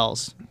one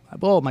sells.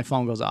 Oh, my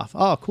phone goes off.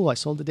 Oh, cool. I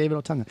sold to David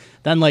Otunga.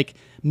 Then like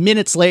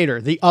minutes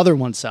later, the other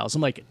one sells.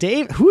 I'm like,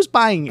 who's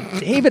buying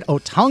David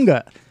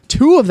Otunga?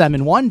 2 of them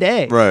in one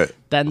day. Right.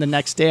 Then the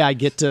next day I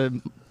get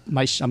to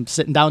I'm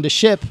sitting down to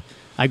ship.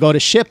 I go to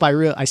ship.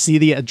 I see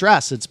the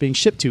address it's being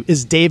shipped to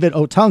is David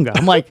Otunga.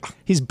 I'm like,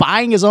 he's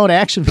buying his own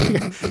action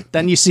figure.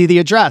 Then you see the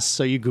address.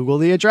 So you Google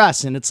the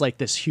address, and it's like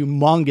this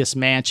humongous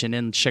mansion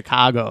in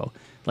Chicago,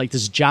 like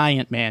this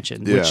giant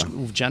mansion, which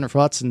Jennifer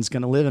Hudson's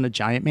going to live in a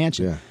giant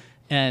mansion. Yeah.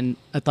 And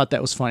I thought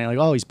that was funny. Like,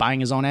 oh, he's buying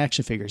his own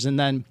action figures. And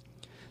then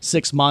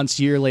 6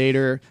 months, year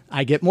later,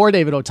 I get more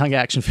David Otunga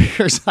action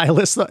figures. I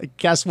list,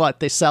 guess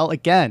what? They sell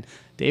again.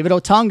 David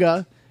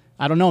Otunga.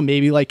 I don't know,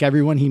 maybe like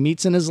everyone he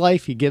meets in his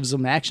life, he gives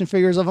them action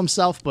figures of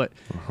himself. But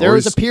there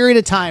was a period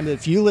of time that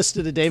if you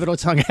listed a David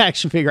Otunga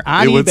action figure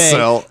on eBay, would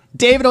sell.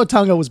 David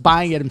Otunga was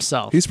buying it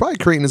himself. He's probably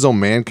creating his own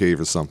man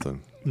cave or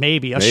something.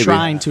 Maybe a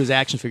shrine to his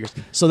action figures.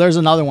 So there's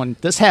another one.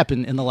 This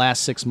happened in the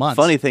last 6 months.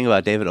 Funny thing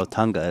about David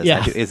Otunga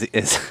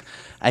is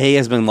he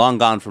has been long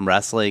gone from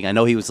wrestling. I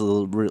know he was a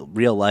little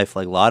real life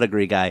like law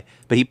degree guy,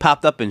 but he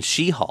popped up in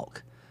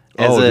She-Hulk.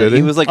 Did he?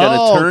 He was like an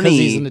attorney.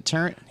 He's an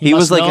attorney. He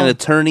was like an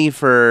attorney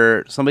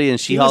for somebody in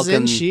She-Hulk. He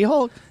was in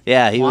She-Hulk?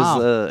 Yeah, he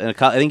was.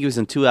 I think he was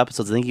in 2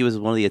 episodes. I think he was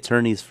one of the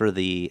attorneys for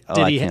the.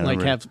 Did he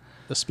have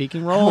the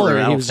speaking role, or I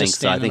he don't was think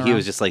just so. I think he around?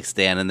 was just like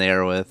standing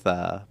there with.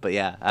 But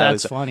yeah,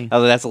 that's funny.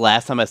 That's the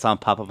last time I saw him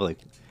pop up. Like,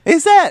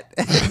 is that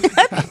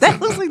that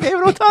looks like David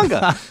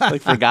Otunga?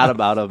 Like, forgot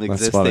about him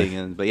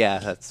existing. But yeah,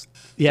 that's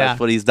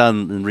what he's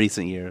done in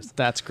recent years.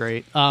 That's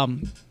great.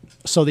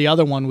 So the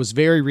other one was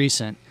very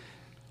recent.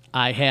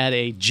 I had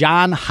a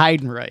John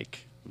Heidenreich,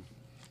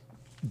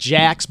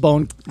 Jack's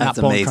bone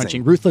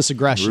crunching, ruthless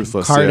aggression,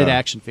 carded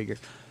action figure,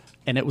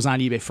 and it was on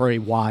eBay for a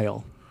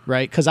while,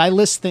 right? Because I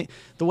list the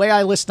way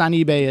I list on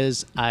eBay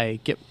is I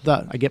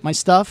get my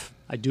stuff,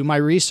 I do my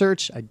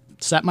research, I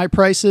set my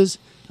prices,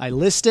 I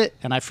list it,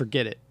 and I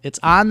forget it. It's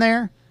on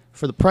there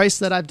for the price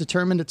that I've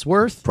determined it's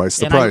worth.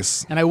 Price.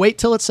 And I wait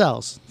till it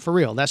sells. For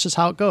real, that's just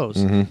how it goes.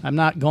 Mm-hmm. I'm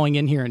not going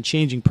in here and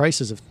changing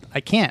prices.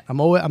 I can't.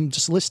 I'm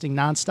just listing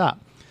nonstop.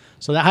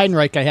 So that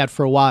Heidenreich I had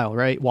for a while,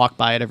 right? Walk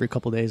by it every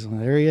couple of days. And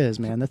there he is,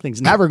 man. That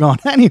thing's never going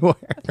anywhere.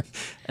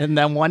 And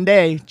then one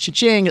day,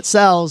 cha-ching, it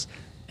sells.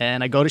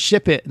 And I go to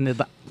ship it. And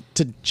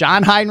to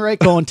John Heidenreich,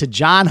 going to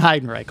John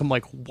Heidenreich. I'm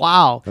like,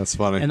 wow. That's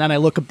funny. And then I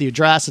look up the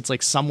address. It's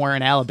like somewhere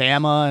in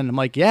Alabama. And I'm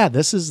like, yeah,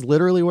 this is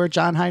literally where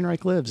John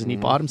Heidenreich lives. And he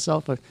bought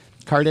himself a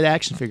carded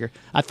action figure.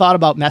 I thought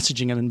about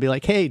messaging him and be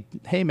like, hey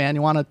man,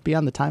 you want to be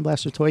on the Time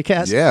Blaster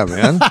Toycast? Yeah,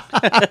 man.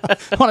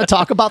 Want to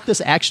talk about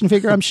this action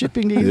figure I'm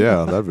shipping to you?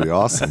 Yeah, that'd be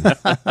awesome.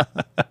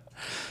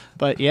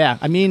 But yeah,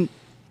 I mean,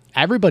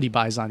 everybody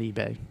buys on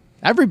eBay.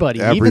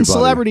 Everybody. Even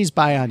celebrities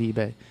buy on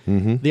eBay.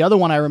 Mm-hmm. The other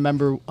one I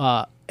remember,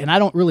 and I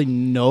don't really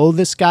know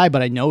this guy,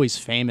 but I know he's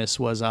famous,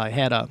 was I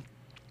had a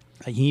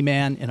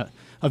He-Man and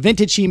a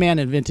vintage He-Man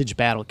and vintage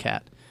Battle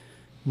Cat.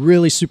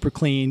 Really super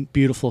clean,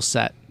 beautiful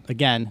set.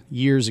 Again,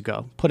 years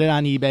ago. Put it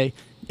on eBay.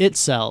 It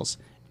sells.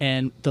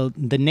 And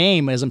the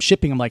name, as I'm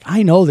shipping, I'm like,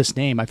 I know this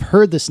name. I've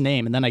heard this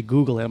name. And then I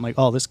Google it. I'm like,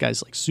 oh, this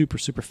guy's like super,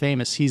 super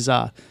famous. He's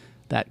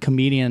that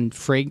comedian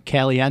Frank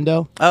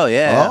Caliendo. Oh,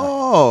 yeah.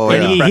 Oh,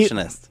 great yeah.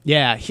 impressionist.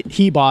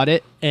 He bought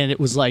it, and it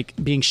was like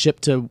being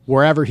shipped to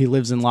wherever he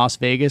lives in Las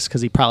Vegas,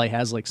 because he probably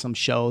has like some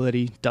show that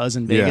he does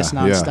in Vegas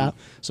nonstop. Yeah.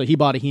 So he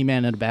bought a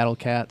He-Man and a Battle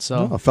Cat.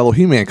 So a fellow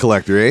He-Man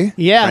collector, eh?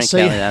 Yeah. Frank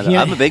Caliendo.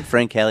 I'm a big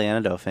Frank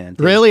Caliendo fan,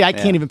 too. Really? I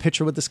can't even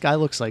picture what this guy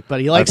looks like, but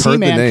he likes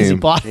He-Man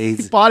because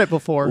he bought it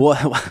before.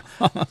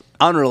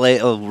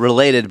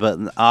 Related but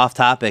off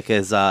topic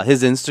is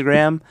his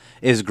Instagram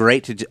is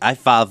great. I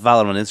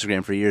followed him on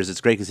Instagram for years. It's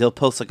great because he'll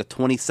post like a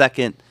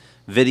 20-second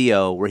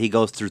video where he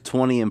goes through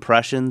 20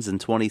 impressions in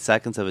 20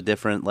 seconds of a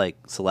different like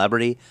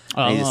celebrity.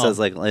 And he just says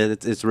like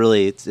it's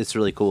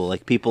really cool.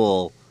 Like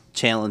people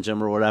challenge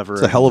him or whatever.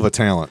 It's a hell of a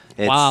talent.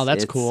 Wow,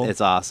 that's cool.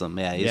 It's awesome.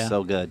 Yeah, he's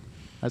so good.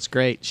 That's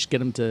great. Just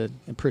get him to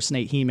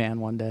impersonate He-Man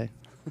one day.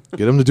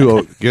 Get him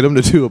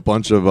to do a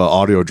bunch of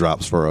audio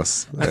drops for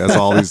us as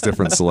all these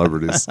different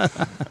celebrities.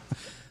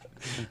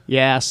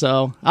 Yeah,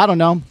 so I don't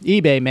know.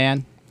 eBay,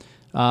 man.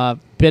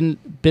 Been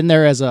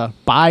there as a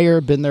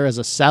buyer, been there as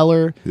a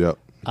seller. Yep.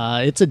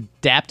 It's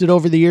adapted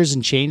over the years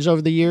and changed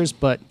over the years,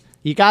 but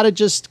you got to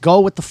just go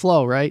with the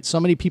flow, right? So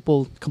many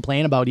people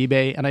complain about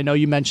eBay, and I know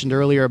you mentioned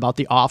earlier about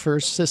the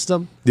offers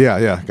system.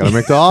 Yeah. Got to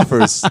make the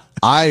offers.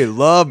 I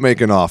love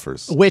making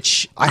offers.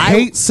 Which I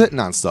hate sitting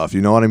on stuff,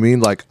 you know what I mean?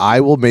 Like, I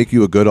will make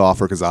you a good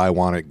offer because I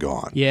want it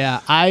gone.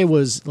 Yeah, I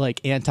was,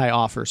 like,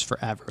 anti-offers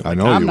forever. Like, I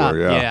know you were,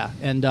 yeah. Yeah,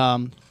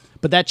 and,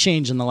 but that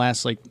changed in the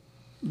last, like,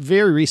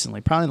 very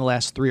recently, probably in the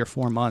last 3 or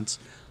 4 months.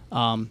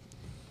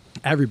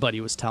 Everybody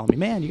was telling me,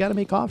 man, you got to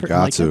make offers.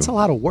 Like, that's a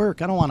lot of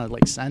work. I don't want to,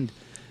 like, send...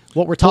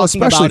 What we're talking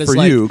about is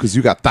for you, because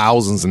you got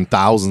thousands and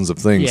thousands of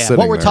things. Yeah, sitting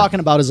what we're there. talking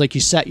about is like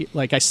you set,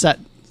 like I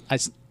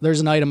there's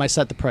an item I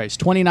set the price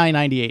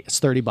 $29.98. It's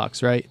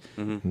 $30, right?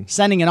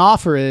 Sending an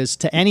offer is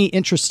to any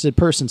interested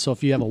person. So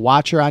if you have a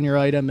watcher on your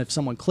item, if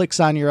someone clicks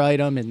on your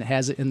item and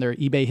has it in their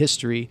eBay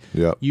history,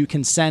 Yep. you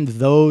can send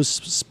those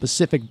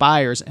specific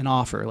buyers an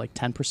offer like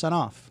 10%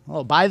 off.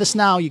 Oh, buy this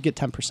now, you get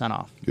 10%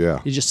 off. Yeah.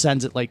 It just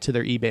sends it like to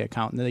their eBay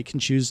account, and they can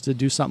choose to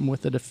do something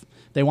with it if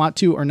they want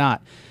to or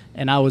not.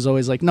 And I was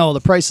always like, no,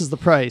 the price is the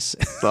price.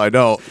 I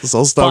know.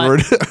 So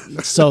stubborn.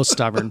 So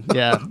stubborn.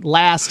 Yeah.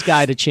 Last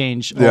guy to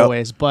change Yep.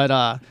 always.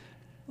 But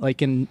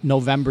like in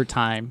November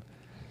time,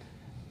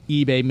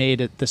 eBay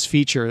made it this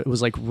feature. It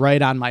was like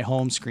right on my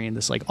home screen,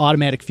 this like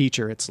automatic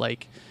feature. It's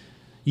like,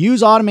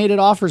 use automated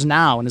offers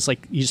now. And it's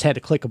like, you just had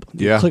to click a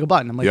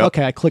button. I'm like, Yep.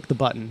 okay, I click the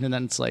button. And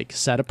then it's like,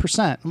 set a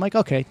percent. I'm like,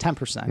 okay,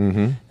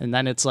 10%. And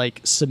then it's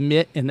like,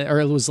 submit. Or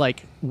it was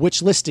like,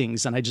 which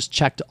listings? And I just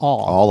checked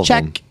all. All of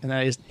Check. them. And then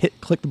I just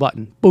click the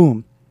button.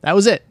 Boom. That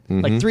was it.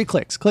 Like 3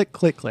 clicks. Click,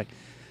 click, click.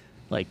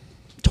 Like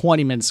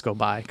 20 minutes go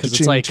by because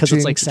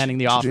it's like sending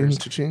the offers.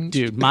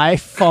 Dude, my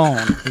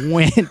phone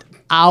went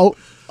out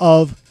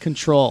of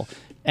control.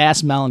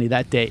 Ask Melanie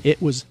that day.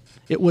 It was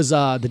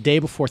the day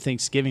before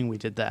Thanksgiving we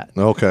did that.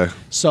 Okay.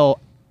 So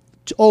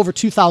over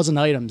 2,000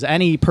 items.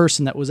 Any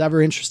person that was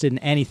ever interested in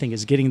anything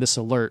is getting this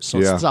alert. So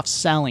Yeah. stuff's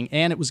selling,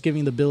 and it was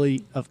giving the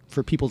ability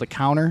for people to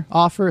counter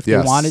offer if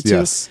Yes, they wanted to.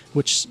 yes.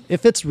 Which,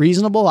 if it's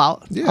reasonable,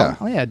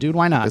 yeah, dude,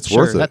 why not? It's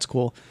sure, worth it. that's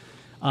cool.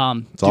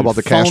 It's all about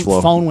the cash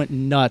flow. Phone went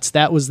nuts.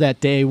 That was that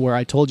day where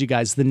I told you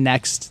guys the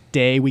next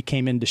day we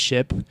came in to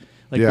ship.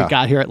 Like Yeah. we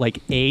got here at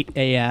like 8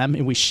 a.m.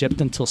 and we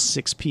shipped until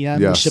 6 p.m.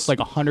 We Yes. shipped like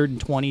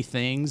 120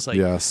 things, like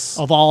Yes.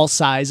 of all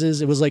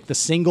sizes. It was like the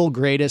single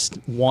greatest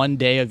one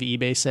day of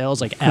eBay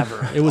sales like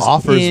ever. It was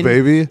Offers,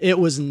 baby. It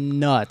was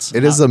nuts.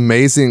 It is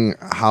amazing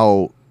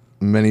how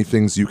many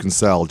things you can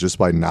sell just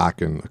by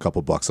knocking a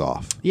couple bucks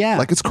off. Yeah.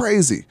 Like it's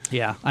crazy.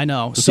 Yeah, I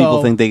know.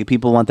 People think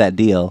people want that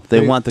deal.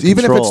 They want the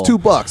even control. if it's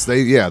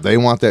 $2, they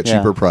want that Yeah.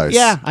 cheaper price.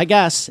 Yeah, I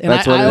guess. And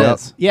That's what it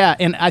is. Yeah,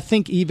 and I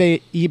think eBay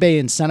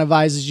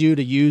incentivizes you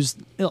to use.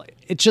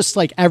 It's just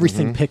like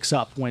everything Mm-hmm. picks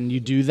up when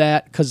you do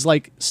that, because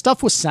like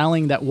stuff was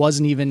selling that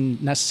wasn't even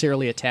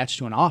necessarily attached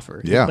to an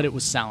offer. Yeah. But it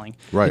was selling.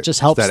 Right. It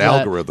just helps That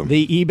algorithm.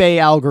 The eBay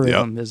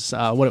algorithm is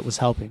what it was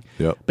helping.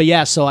 Yep. But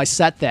yeah, so I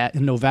set that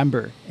in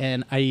November,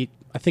 and I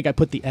think I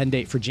put the end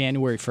date for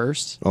January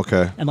 1st.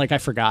 Okay. And like I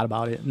forgot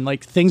about it, and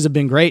like things have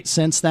been great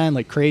since then.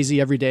 Like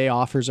crazy everyday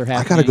offers are I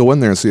happening. got to go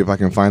in there and see if I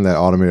can find that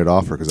automated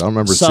offer because I don't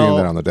remember seeing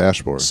that on the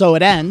dashboard. So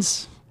it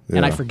ends,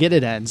 and I Yeah. forget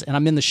it ends, and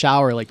I'm in the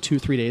shower like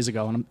 2-3 days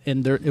ago,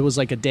 and it was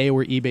like a day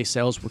where eBay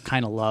sales were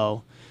kind of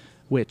low,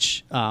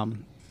 which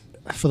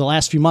for the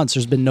last few months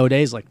there's been no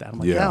days like that. I'm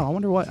like, Yeah. I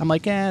wonder what. I'm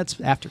like, it's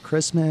after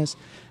Christmas,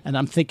 and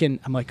I'm thinking,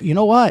 I'm like, you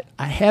know what?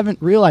 I haven't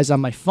realized on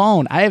my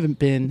phone I haven't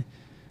been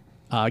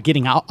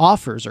getting out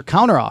offers or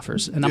counter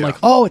offers, and I'm Yeah. like,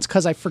 oh, it's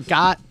because I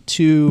forgot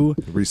to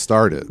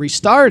Restart it.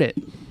 restart it.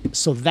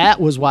 So that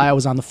was why I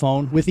was on the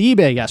phone with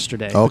eBay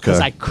yesterday. Okay. Because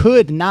I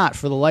could not,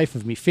 for the life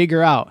of me,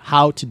 figure out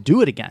how to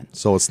do it again.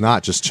 So it's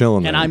not just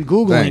chilling And there. I'm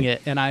Googling Dang.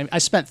 it, and I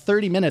spent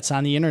 30 minutes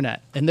on the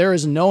internet, and there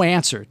is no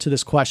answer to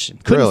this question.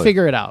 Couldn't Really?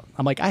 figure it out.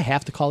 I'm like, I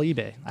have to call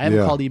eBay. I haven't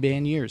Yeah. called eBay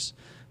in years.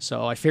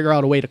 So I figure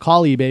out a way to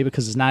call eBay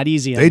because it's not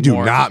easy They do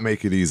anymore. not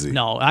make it easy.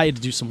 No, I had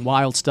to do some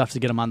wild stuff to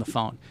get them on the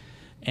phone.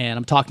 And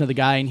I'm talking to the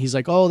guy, and he's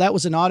like, oh, that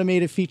was an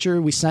automated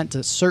feature we sent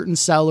to certain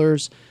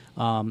sellers,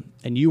 and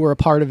you were a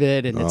part of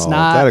it, and it's Oh,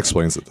 not. that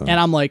explains it then. And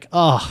I'm like,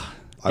 oh.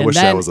 I And wish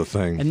that then- was a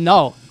thing. And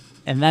no.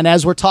 And then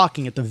as we're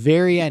talking at the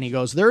very end, he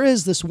goes, there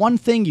is this one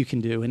thing you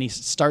can do. And he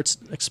starts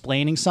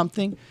explaining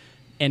something.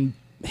 And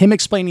him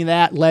explaining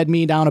that led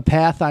me down a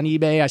path on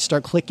eBay. I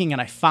start clicking,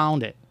 and I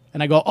found it.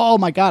 And I go, oh,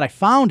 my God, I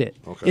found it.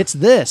 Okay. It's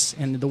this.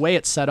 And the way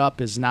it's set up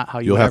is not how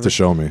you You'll have ever- to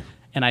show me.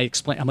 And I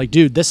explained, I'm like,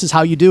 dude, this is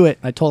how you do it.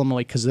 I told him,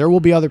 like, because there will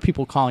be other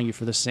people calling you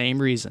for the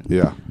same reason.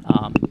 Yeah.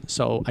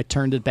 So I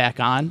turned it back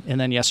on, and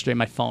then yesterday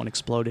my phone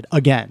exploded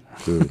again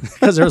Dude.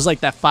 because there was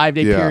like that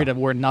 5-day Yeah. period of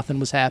where nothing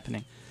was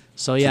happening.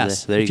 So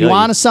yes, there you if you go.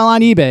 want to sell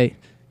on eBay,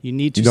 you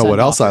need to. You know send what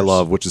else I offers.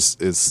 love, which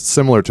is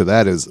similar to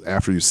that, is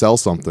after you sell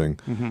something,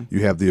 Mm-hmm.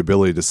 you have the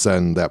ability to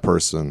send that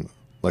person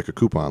like a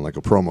coupon, like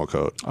a promo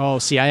code. Oh,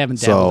 see, I haven't.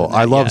 So dabbled in that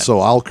I love, yet. so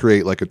I'll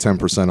create like a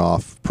 10%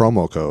 off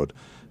promo code.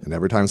 And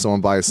every time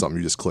someone buys something,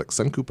 you just click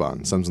send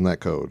coupon, sends them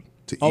that code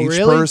to Oh, each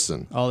really?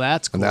 person. Oh,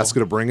 that's cool. And that's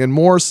going to bring in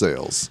more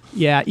sales.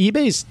 Yeah,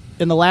 eBay's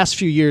in the last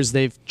few years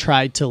they've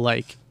tried to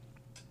like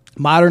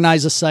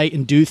modernize the site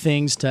and do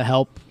things to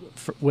help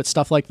with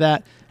stuff like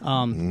that.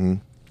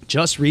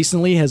 Just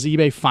recently, has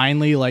eBay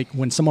finally, like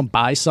when someone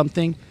buys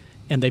something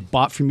and they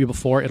bought from you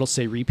before, it'll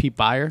say repeat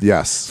buyer.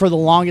 Yes. For the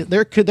longest,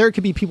 there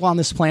could be people on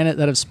this planet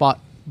that have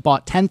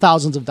bought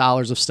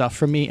 $10,000s of stuff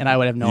from me, and I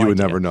would have no idea. You would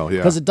never know, yeah.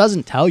 Because it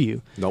doesn't tell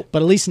you. Nope.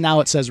 But at least now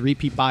it says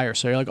repeat buyer,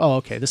 so you're like, oh,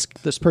 okay, this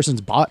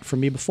person's bought from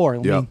me before.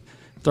 Let Yep. me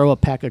throw a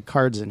pack of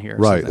cards in here. or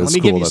Right, something. Let that's me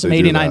give cool you that some they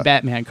do 89 that.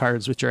 Batman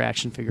cards with your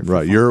action figure. for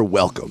Right. fun. You're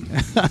welcome.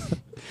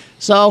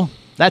 So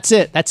that's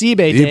it. That's eBay,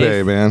 Dave.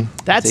 eBay, man.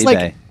 That's It's like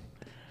eBay.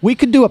 we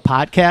could do a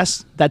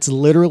podcast that's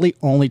literally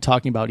only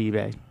talking about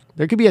eBay.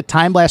 There could be a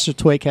Time Blaster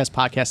Toycast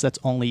podcast that's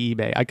only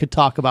eBay. I could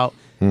talk about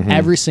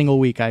every single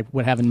week I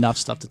would have enough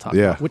stuff to talk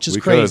Yeah, about, which is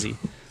we crazy.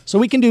 could. So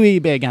we can do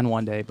eBay again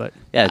one day, but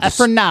just,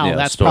 for now,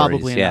 that's stories.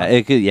 probably enough.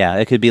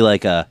 It could be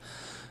like a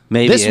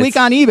maybe This week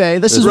on eBay,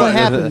 this is what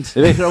happened.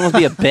 It could almost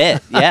be a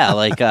bit,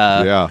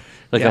 Yeah.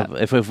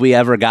 If we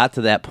ever got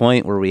to that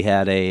point where we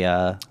had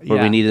where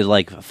we needed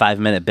like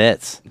 5-minute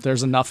bits,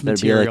 There's enough there'd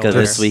be material like a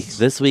there.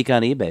 this week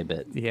on eBay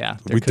bit. Yeah,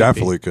 there We could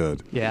definitely be.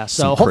 could. Yeah,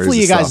 Some so hopefully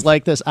crazy you guys stuff.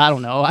 like this. I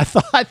don't know.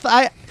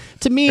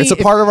 To me, It's a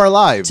part of our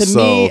lives. To so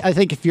me, I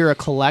think if you're a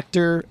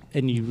collector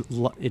and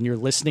you're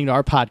listening to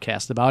our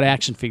podcast about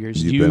action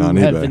figures, You've you been on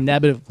have eBay.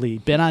 inevitably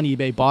been on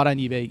eBay, bought on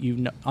eBay.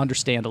 You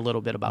understand a little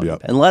bit about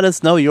Yep. eBay. And let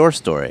us know your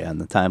story on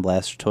the Time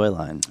Blaster toy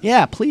line.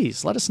 Yeah,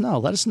 please let us know.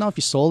 Let us know if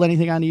you sold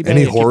anything on eBay.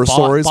 Any if you horror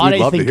stories? Bought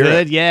We'd love to anything hear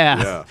it. good.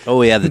 Yeah. yeah.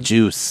 Oh yeah, the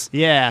juice.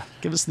 Yeah,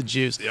 give us the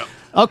juice.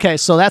 Okay,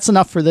 so that's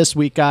enough for this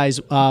week,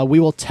 guys. We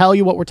will tell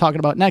you what we're talking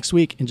about next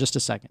week in just a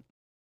second.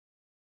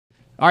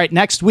 All right,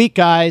 next week,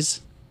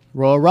 guys.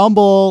 Royal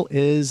Rumble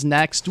is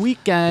next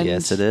weekend.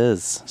 Yes, it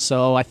is.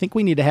 So I think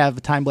we need to have a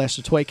Time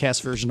Blaster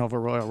Toycast version of a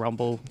Royal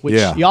Rumble, which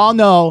Yeah. y'all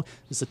know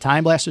is the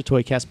Time Blaster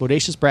Toycast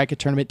Bodacious Bracket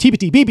Tournament,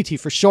 TBT, BBT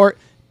for short.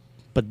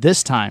 But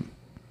this time,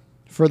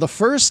 for the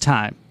first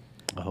time,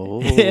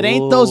 it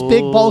ain't those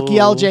big, bulky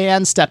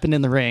LJN stepping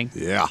in the ring.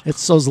 Yeah.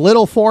 It's those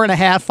little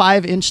 4.5,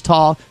 5-inch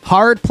tall,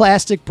 hard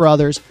plastic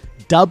brothers,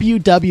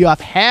 WWF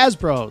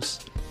Hasbros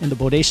in the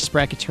Bodacious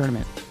Bracket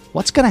Tournament.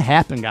 What's going to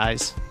happen,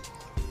 guys?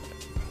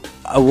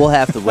 We'll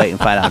have to wait and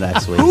find out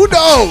next week. Who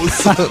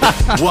knows?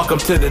 Welcome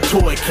to the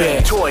Toy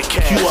Cast. Cue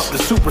up the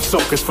super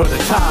soakers for the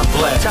time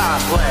blast.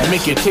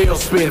 Make your tail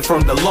spin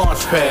from the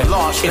launch pad.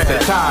 It's the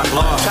time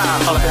blast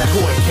of the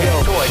Toy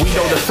Cast. We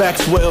know the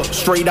facts well,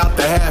 straight out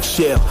the half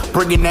shell.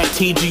 Bringing that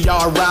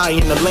TGRI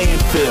in the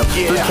landfill.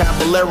 Three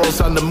Caballeros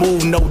on the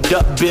move, no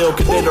duck bill.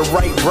 Cause they're the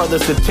right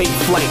brothers to take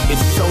flight.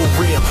 It's so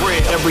real.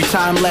 Every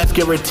time lapse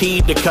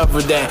guaranteed to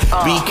cover that.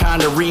 Be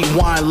kinda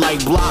rewind like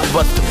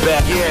Blockbuster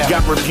back.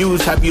 Got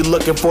reviews, have you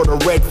looking for the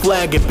red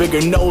flag and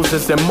bigger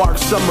noses than Mark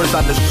Summers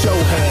on the show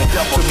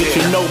had. So get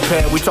your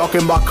notepad, we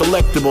talking about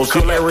collectibles.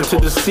 Your error to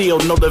the seal,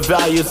 know the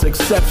value is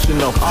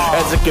exceptional.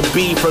 As it can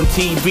be from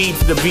TV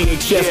to the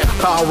VHS.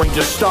 Power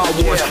Rangers, Star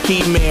Wars,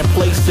 He-Man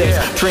playsets.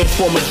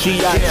 Transformer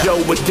G.I.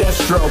 Joe with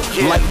Destro.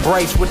 Light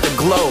brights with the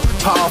glow.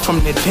 Power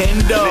from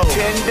Nintendo.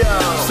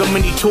 So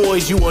many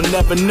toys you will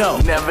never know.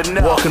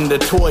 Welcome to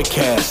Toy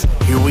Cast.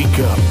 Here we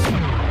go.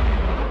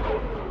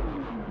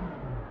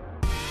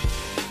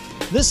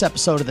 This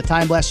episode of the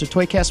Time Blaster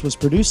Toycast was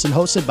produced and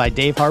hosted by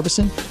Dave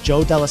Harbison,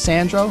 Joe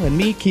D'Alessandro, and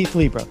me, Keith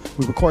Libra.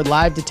 We record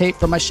live to tape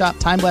from my shop,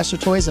 Time Blaster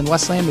Toys in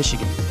Westland,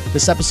 Michigan.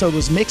 This episode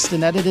was mixed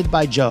and edited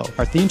by Joe.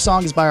 Our theme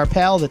song is by our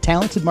pal, the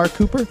talented Mark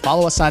Cooper.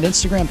 Follow us on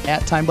Instagram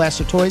at Time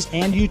Blaster Toys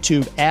and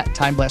YouTube at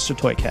Time Blaster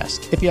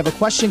Toycast. If you have a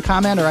question,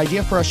 comment, or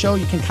idea for our show,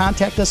 you can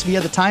contact us via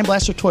the Time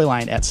Blaster Toy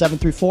line at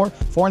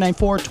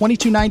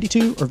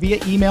 734-494-2292 or via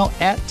email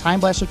at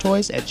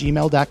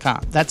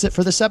timeblastertoys@gmail.com. That's it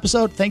for this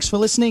episode. Thanks for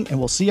listening, and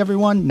we'll see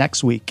everyone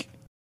next week.